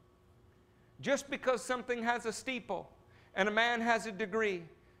 Just because something has a steeple and a man has a degree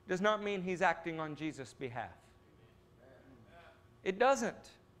does not mean he's acting on Jesus' behalf. It doesn't.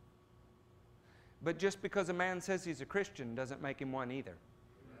 But just because a man says he's a Christian doesn't make him one either.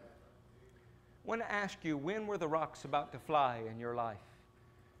 I want to ask you, when were the rocks about to fly in your life?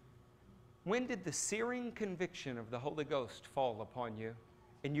 When did the searing conviction of the Holy Ghost fall upon you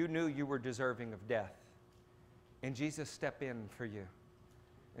and you knew you were deserving of death? And Jesus stepped in for you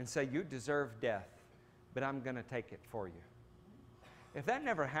and say, you deserve death, but I'm going to take it for you. If that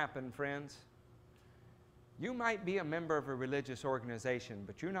never happened, friends, you might be a member of a religious organization,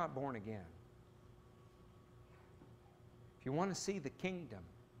 but you're not born again. If you want to see the kingdom,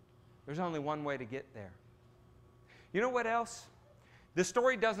 there's only one way to get there. You know what else? The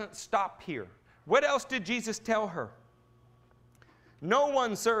story doesn't stop here. What else did Jesus tell her? No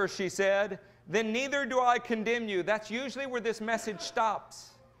one, sir, she said, then neither do I condemn you. That's usually where this message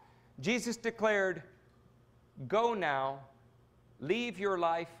stops. Jesus declared, Go now, leave your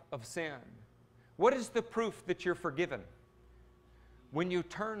life of sin. What is the proof that you're forgiven? When you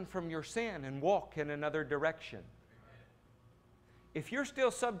turn from your sin and walk in another direction. If you're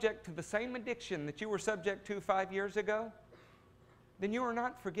still subject to the same addiction that you were subject to 5 years ago, then you are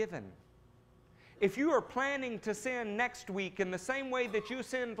not forgiven. If you are planning to sin next week in the same way that you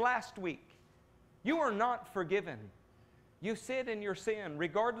sinned last week, you are not forgiven. You sit in your sin,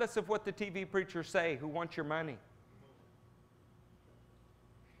 regardless of what the TV preachers say who want your money.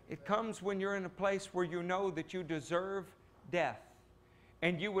 It comes when you're in a place where you know that you deserve death,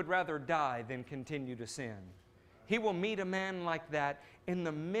 and you would rather die than continue to sin. He will meet a man like that in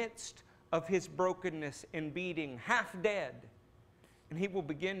the midst of his brokenness and beating, half dead, and he will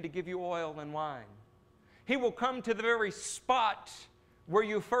begin to give you oil and wine. He will come to the very spot where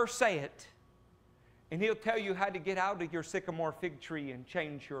you first say it, and he'll tell you how to get out of your sycamore fig tree and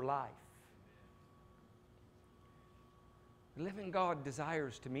change your life. The living God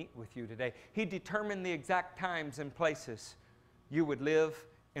desires to meet with you today. He determined the exact times and places you would live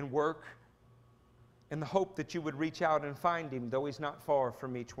and work in the hope that you would reach out and find Him, though He's not far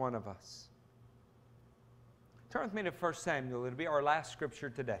from each one of us. Turn with me to 1 Samuel. It'll be our last scripture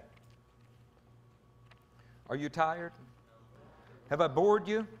today. Are you tired? Have I bored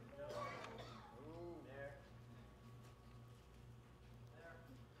you?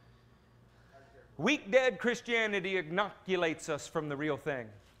 Weak, dead Christianity inoculates us from the real thing.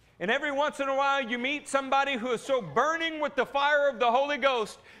 And every once in a while you meet somebody who is so burning with the fire of the Holy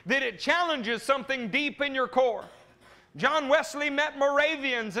Ghost that it challenges something deep in your core. John Wesley met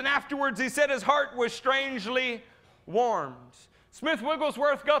Moravians, and afterwards he said his heart was strangely warmed. Smith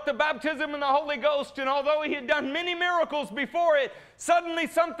Wigglesworth got the baptism in the Holy Ghost, and although he had done many miracles before it, suddenly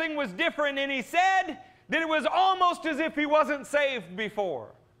something was different, and he said that it was almost as if he wasn't saved before.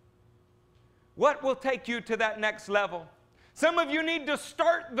 What will take you to that next level? Some of you need to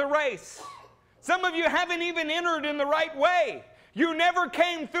start the race. Some of you haven't even entered in the right way. You never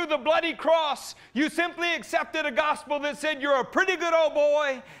came through the bloody cross. You simply accepted a gospel that said you're a pretty good old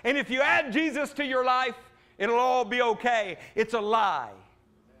boy, and if you add Jesus to your life, it'll all be okay. It's a lie.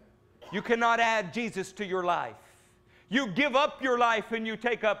 You cannot add Jesus to your life. You give up your life and you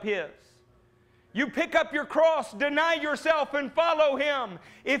take up His. You pick up your cross, deny yourself, and follow Him.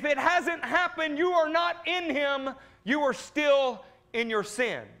 If it hasn't happened, you are not in Him. You are still in your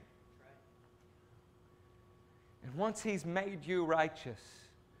sin. And once He's made you righteous,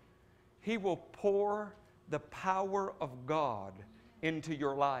 He will pour the power of God into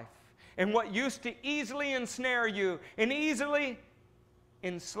your life. And what used to easily ensnare you and easily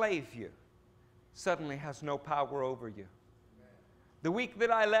enslave you suddenly has no power over you. The week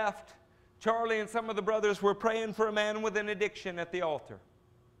that I left, Charlie and some of the brothers were praying for a man with an addiction at the altar.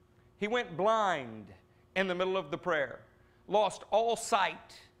 He went blind in the middle of the prayer, lost all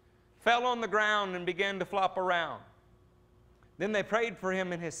sight, fell on the ground and began to flop around. Then they prayed for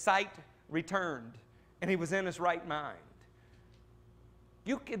him and his sight returned and he was in his right mind.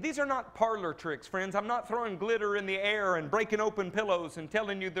 These are not parlor tricks, friends. I'm not throwing glitter in the air and breaking open pillows and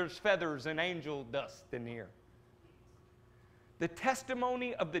telling you there's feathers and angel dust in here. The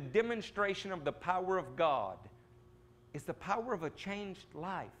testimony of the demonstration of the power of God is the power of a changed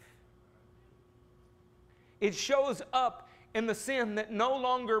life. It shows up in the sin that no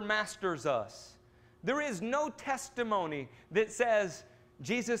longer masters us. There is no testimony that says,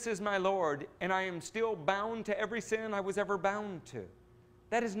 Jesus is my Lord, and I am still bound to every sin I was ever bound to.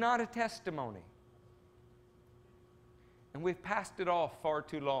 That is not a testimony. And we've passed it off far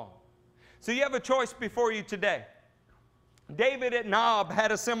too long. So you have a choice before you today. David at Nob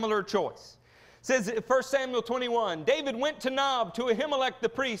had a similar choice. It says 1 Samuel 21, David went to Nob to Ahimelech the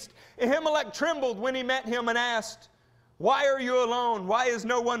priest. Ahimelech trembled when he met him and asked, why are you alone? Why is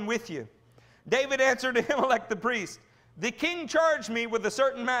no one with you? David answered Ahimelech the priest, the king charged me with a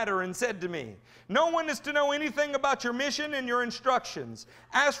certain matter and said to me, no one is to know anything about your mission and your instructions.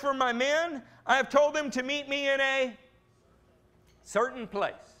 As for my men, I have told them to meet me in a certain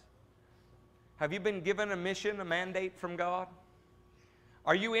place. Have you been given a mission, a mandate from God?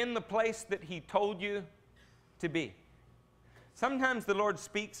 Are you in the place that He told you to be? Sometimes the Lord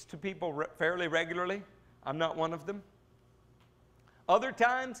speaks to people fairly regularly. I'm not one of them. Other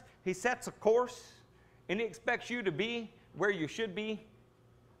times, He sets a course and He expects you to be where you should be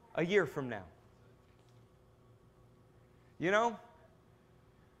a year from now. You know,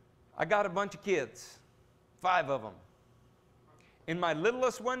 I got a bunch of kids, 5 of them. And my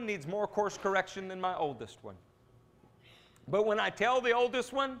littlest one needs more course correction than my oldest one. But when I tell the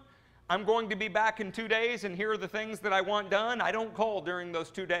oldest one, I'm going to be back in 2 days and here are the things that I want done, I don't call during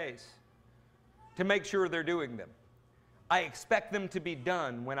those 2 days. to make sure they're doing them. I expect them to be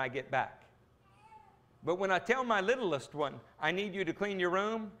done when I get back. But when I tell my littlest one, I need you to clean your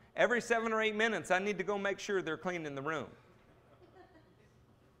room, every 7 or 8 minutes, I need to go make sure they're cleaning the room.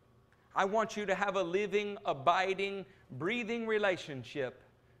 I want you to have a living, abiding, breathing relationship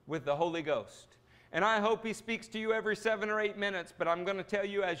with the Holy Ghost. And I hope He speaks to you every 7 or 8 minutes, but I'm going to tell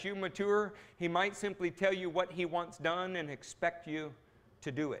you, as you mature, He might simply tell you what He wants done and expect you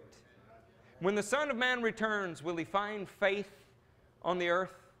to do it. When the Son of Man returns, will He find faith on the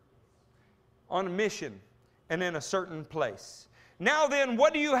earth? On a mission and in a certain place. Now then,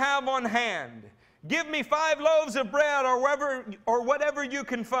 what do you have on hand? Give me 5 loaves of bread or whatever you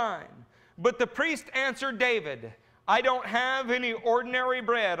can find. But the priest answered David, I don't have any ordinary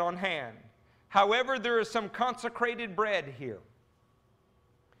bread on hand. However, there is some consecrated bread here.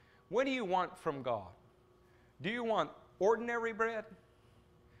 What do you want from God? Do you want ordinary bread?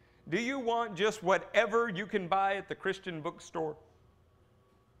 Do you want just whatever you can buy at the Christian bookstore?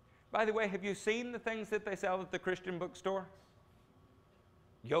 By the way, have you seen the things that they sell at the Christian bookstore?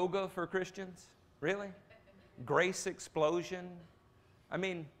 Yoga for Christians? Really? Grace Explosion? I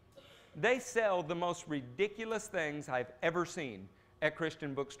mean, they sell the most ridiculous things I've ever seen at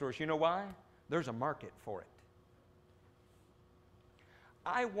Christian bookstores. You know why? There's a market for it.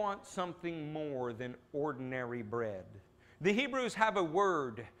 I want something more than ordinary bread. The Hebrews have a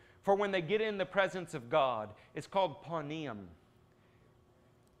word for when they get in the presence of God. It's called paneum.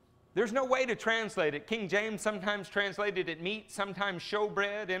 There's no way to translate it. King James sometimes translated it meat, sometimes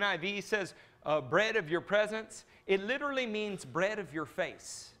showbread. NIV says bread of your presence. It literally means bread of your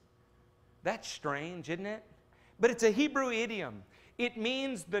face. That's strange, isn't it? But it's a Hebrew idiom. It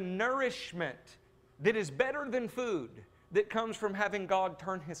means the nourishment that is better than food that comes from having God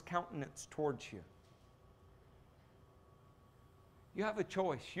turn His countenance towards you. You have a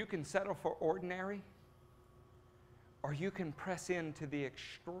choice. You can settle for ordinary, or you can press into the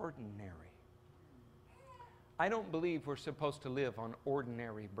extraordinary. I don't believe we're supposed to live on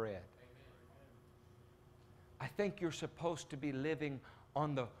ordinary bread. I think you're supposed to be living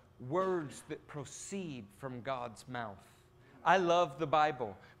on the words that proceed from God's mouth. I love the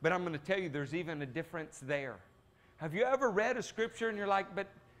Bible, but I'm going to tell you there's even a difference there. Have you ever read a scripture and you're like,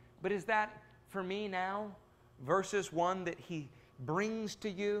 but is that for me now? Versus one that He brings to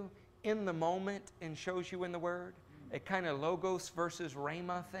you in the moment and shows you in the Word? A kind of logos versus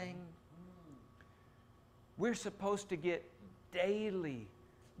rhema thing. We're supposed to get daily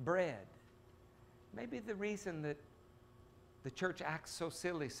bread. Maybe the reason that the church acts so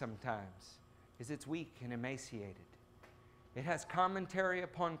silly sometimes is it's weak and emaciated. It has commentary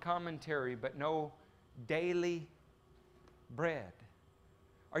upon commentary, but no daily bread.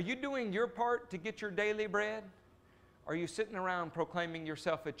 Are you doing your part to get your daily bread? Are you sitting around proclaiming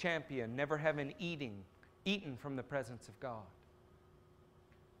yourself a champion, never having eaten from the presence of God?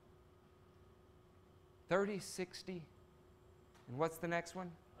 30, 60, and what's the next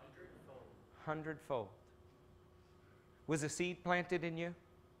one? 100-fold. Was a seed planted in you?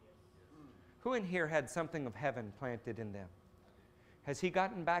 Who in here had something of heaven planted in them? Has he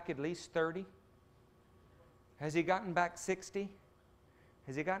gotten back at least 30? Has he gotten back 60?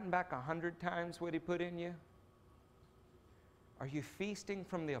 Has he gotten back 100 times what he put in you? Are you feasting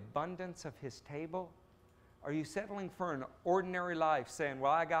from the abundance of his table? Are you settling for an ordinary life saying,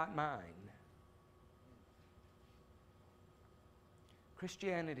 well, I got mine?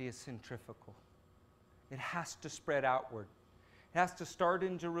 Christianity is centrifugal. It has to spread outward. It has to start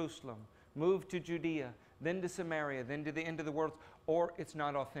in Jerusalem, move to Judea, then to Samaria, then to the end of the world, or it's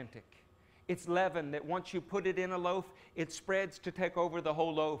not authentic. It's leaven that once you put it in a loaf, it spreads to take over the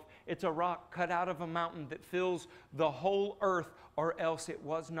whole loaf. It's a rock cut out of a mountain that fills the whole earth, or else it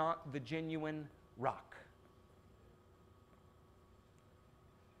was not the genuine rock.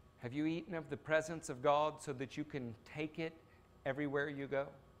 Have you eaten of the presence of God so that you can take it everywhere you go?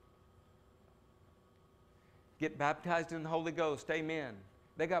 Get baptized in the Holy Ghost, amen.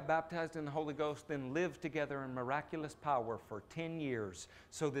 They got baptized in the Holy Ghost, then lived together in miraculous power for 10 years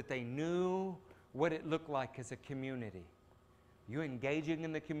so that they knew what it looked like as a community. You engaging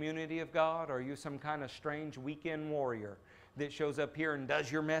in the community of God, or are you some kind of strange weekend warrior that shows up here and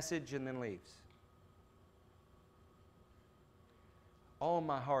does your message and then leaves? All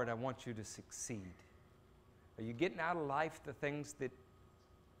my heart, I want you to succeed. Are you getting out of life the things that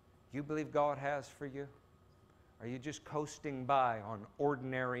you believe God has for you? Are you just coasting by on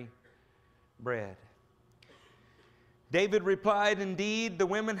ordinary bread? David replied, indeed, the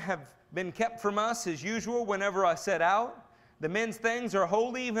women have been kept from us as usual whenever I set out. The men's things are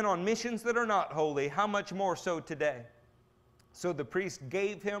holy even on missions that are not holy. How much more so today? So the priest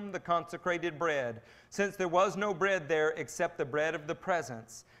gave him the consecrated bread, since there was no bread there except the bread of the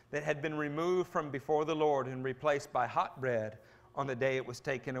presence that had been removed from before the Lord and replaced by hot bread on the day it was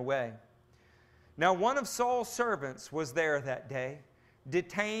taken away. Now one of Saul's servants was there that day,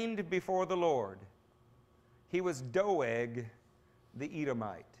 detained before the Lord. He was Doeg the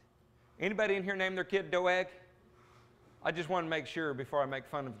Edomite. Anybody in here name their kid Doeg? I just want to make sure before I make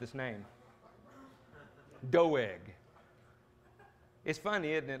fun of this name. Doeg. It's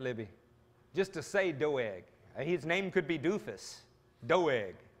funny, isn't it, Libby? Just to say Doeg. His name could be Doofus.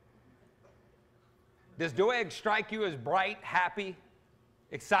 Doeg. Does Doeg strike you as bright, happy,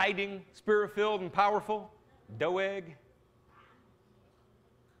 exciting, spirit-filled, and powerful? Doeg.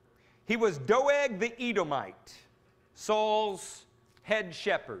 He was Doeg the Edomite, Saul's head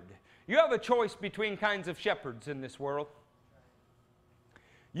shepherd. You have a choice between kinds of shepherds in this world.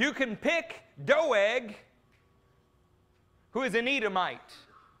 You can pick Doeg, who is an Edomite,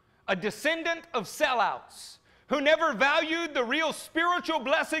 a descendant of sellouts, who never valued the real spiritual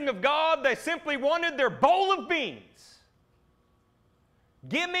blessing of God. They simply wanted their bowl of beans.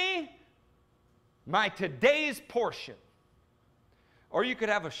 Give me my today's portion. Or you could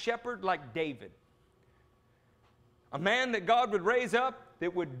have a shepherd like David, a man that God would raise up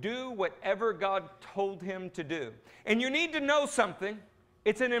that would do whatever God told him to do. And you need to know something.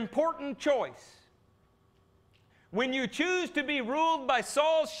 It's an important choice. When you choose to be ruled by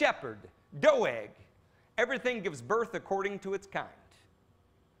Saul's shepherd, Doeg, everything gives birth according to its kind.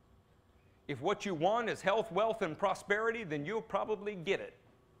 If what you want is health, wealth, and prosperity, then you'll probably get it.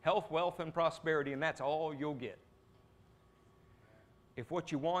 Health, wealth, and prosperity, and that's all you'll get. If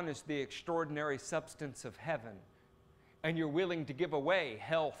what you want is the extraordinary substance of heaven, and you're willing to give away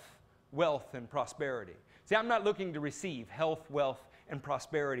health, wealth, and prosperity. See, I'm not looking to receive health, wealth, and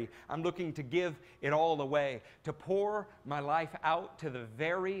prosperity. I'm looking to give it all away, to pour my life out to the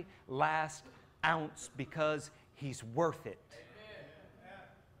very last ounce because He's worth it.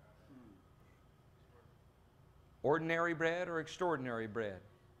 Ordinary bread or extraordinary bread?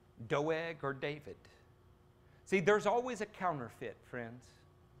 Doeg or David? See, there's always a counterfeit, friends.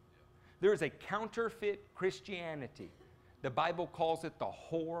 There's a counterfeit Christianity. The Bible calls it the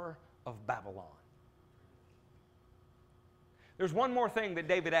whore of Babylon. There's one more thing that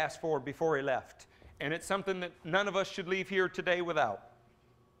David asked for before he left, and it's something that none of us should leave here today without.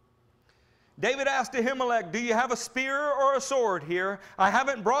 David asked Ahimelech, "Do you have a spear or a sword here? I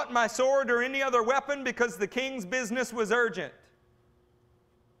haven't brought my sword or any other weapon because the king's business was urgent."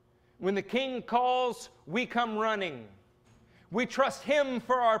 When the king calls, we come running. We trust him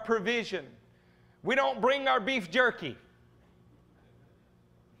for our provision. We don't bring our beef jerky,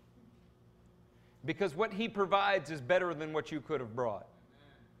 because what he provides is better than what you could have brought.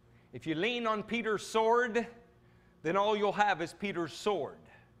 If you lean on Peter's sword, then all you'll have is Peter's sword.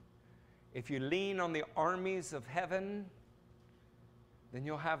 If you lean on the armies of heaven, then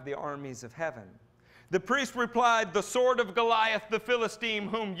you'll have the armies of heaven. The priest replied, "The sword of Goliath the Philistine,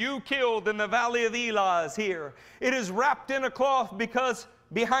 whom you killed in the valley of Elah, is here. It is wrapped in a cloth because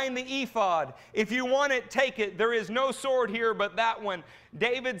behind the ephod. If you want it, take it. There is no sword here but that one."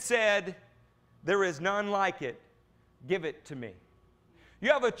 David said, "There is none like it. Give it to me."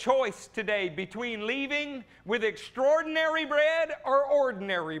 You have a choice today between leaving with extraordinary bread or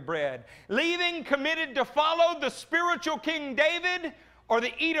ordinary bread. Leaving committed to follow the spiritual King David or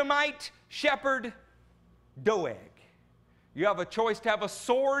the Edomite shepherd Doeg. You have a choice to have a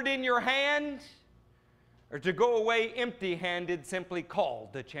sword in your hand or to go away empty-handed, simply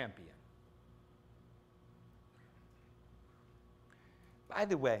called a champion. By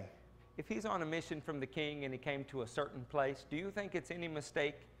the way, if he's on a mission from the king and he came to a certain place, do you think it's any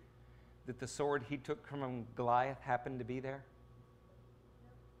mistake that the sword he took from Goliath happened to be there?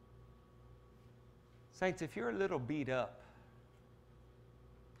 Saints, if you're a little beat up,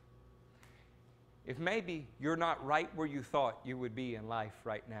 if maybe you're not right where you thought you would be in life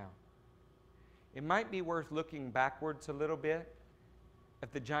right now, it might be worth looking backwards a little bit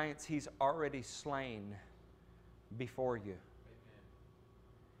at the giants He's already slain before you.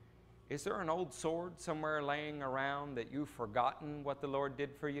 Is there an old sword somewhere laying around that you've forgotten what the Lord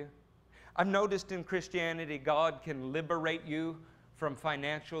did for you? I've noticed in Christianity, God can liberate you from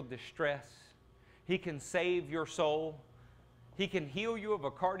financial distress. He can save your soul. He can heal you of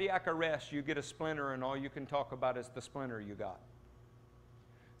a cardiac arrest. You get a splinter and all you can talk about is the splinter you got.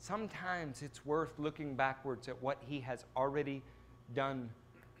 Sometimes it's worth looking backwards at what He has already done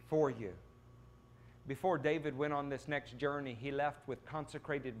for you. Before David went on this next journey, he left with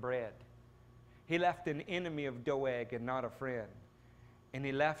consecrated bread. He left an enemy of Doeg and not a friend. And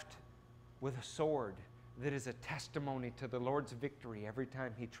he left with a sword that is a testimony to the Lord's victory every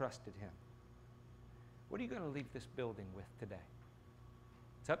time he trusted him. What are you going to leave this building with today?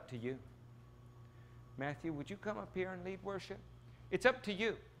 It's up to you. Matthew, would you come up here and lead worship? It's up to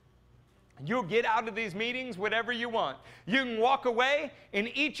you. You'll get out of these meetings whatever you want. You can walk away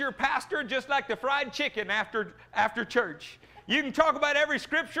and eat your pastor just like the fried chicken after church. You can talk about every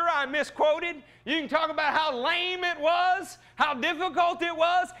scripture I misquoted. You can talk about how lame it was, how difficult it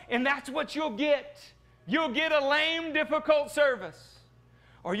was, and that's what you'll get. You'll get a lame, difficult service.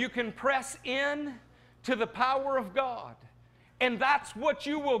 Or you can press in to the power of God. And that's what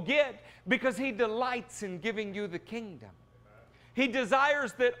you will get because he delights in giving you the kingdom. He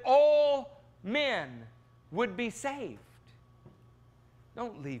desires that all men would be saved.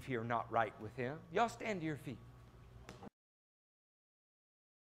 Don't leave here not right with him. Y'all stand to your feet.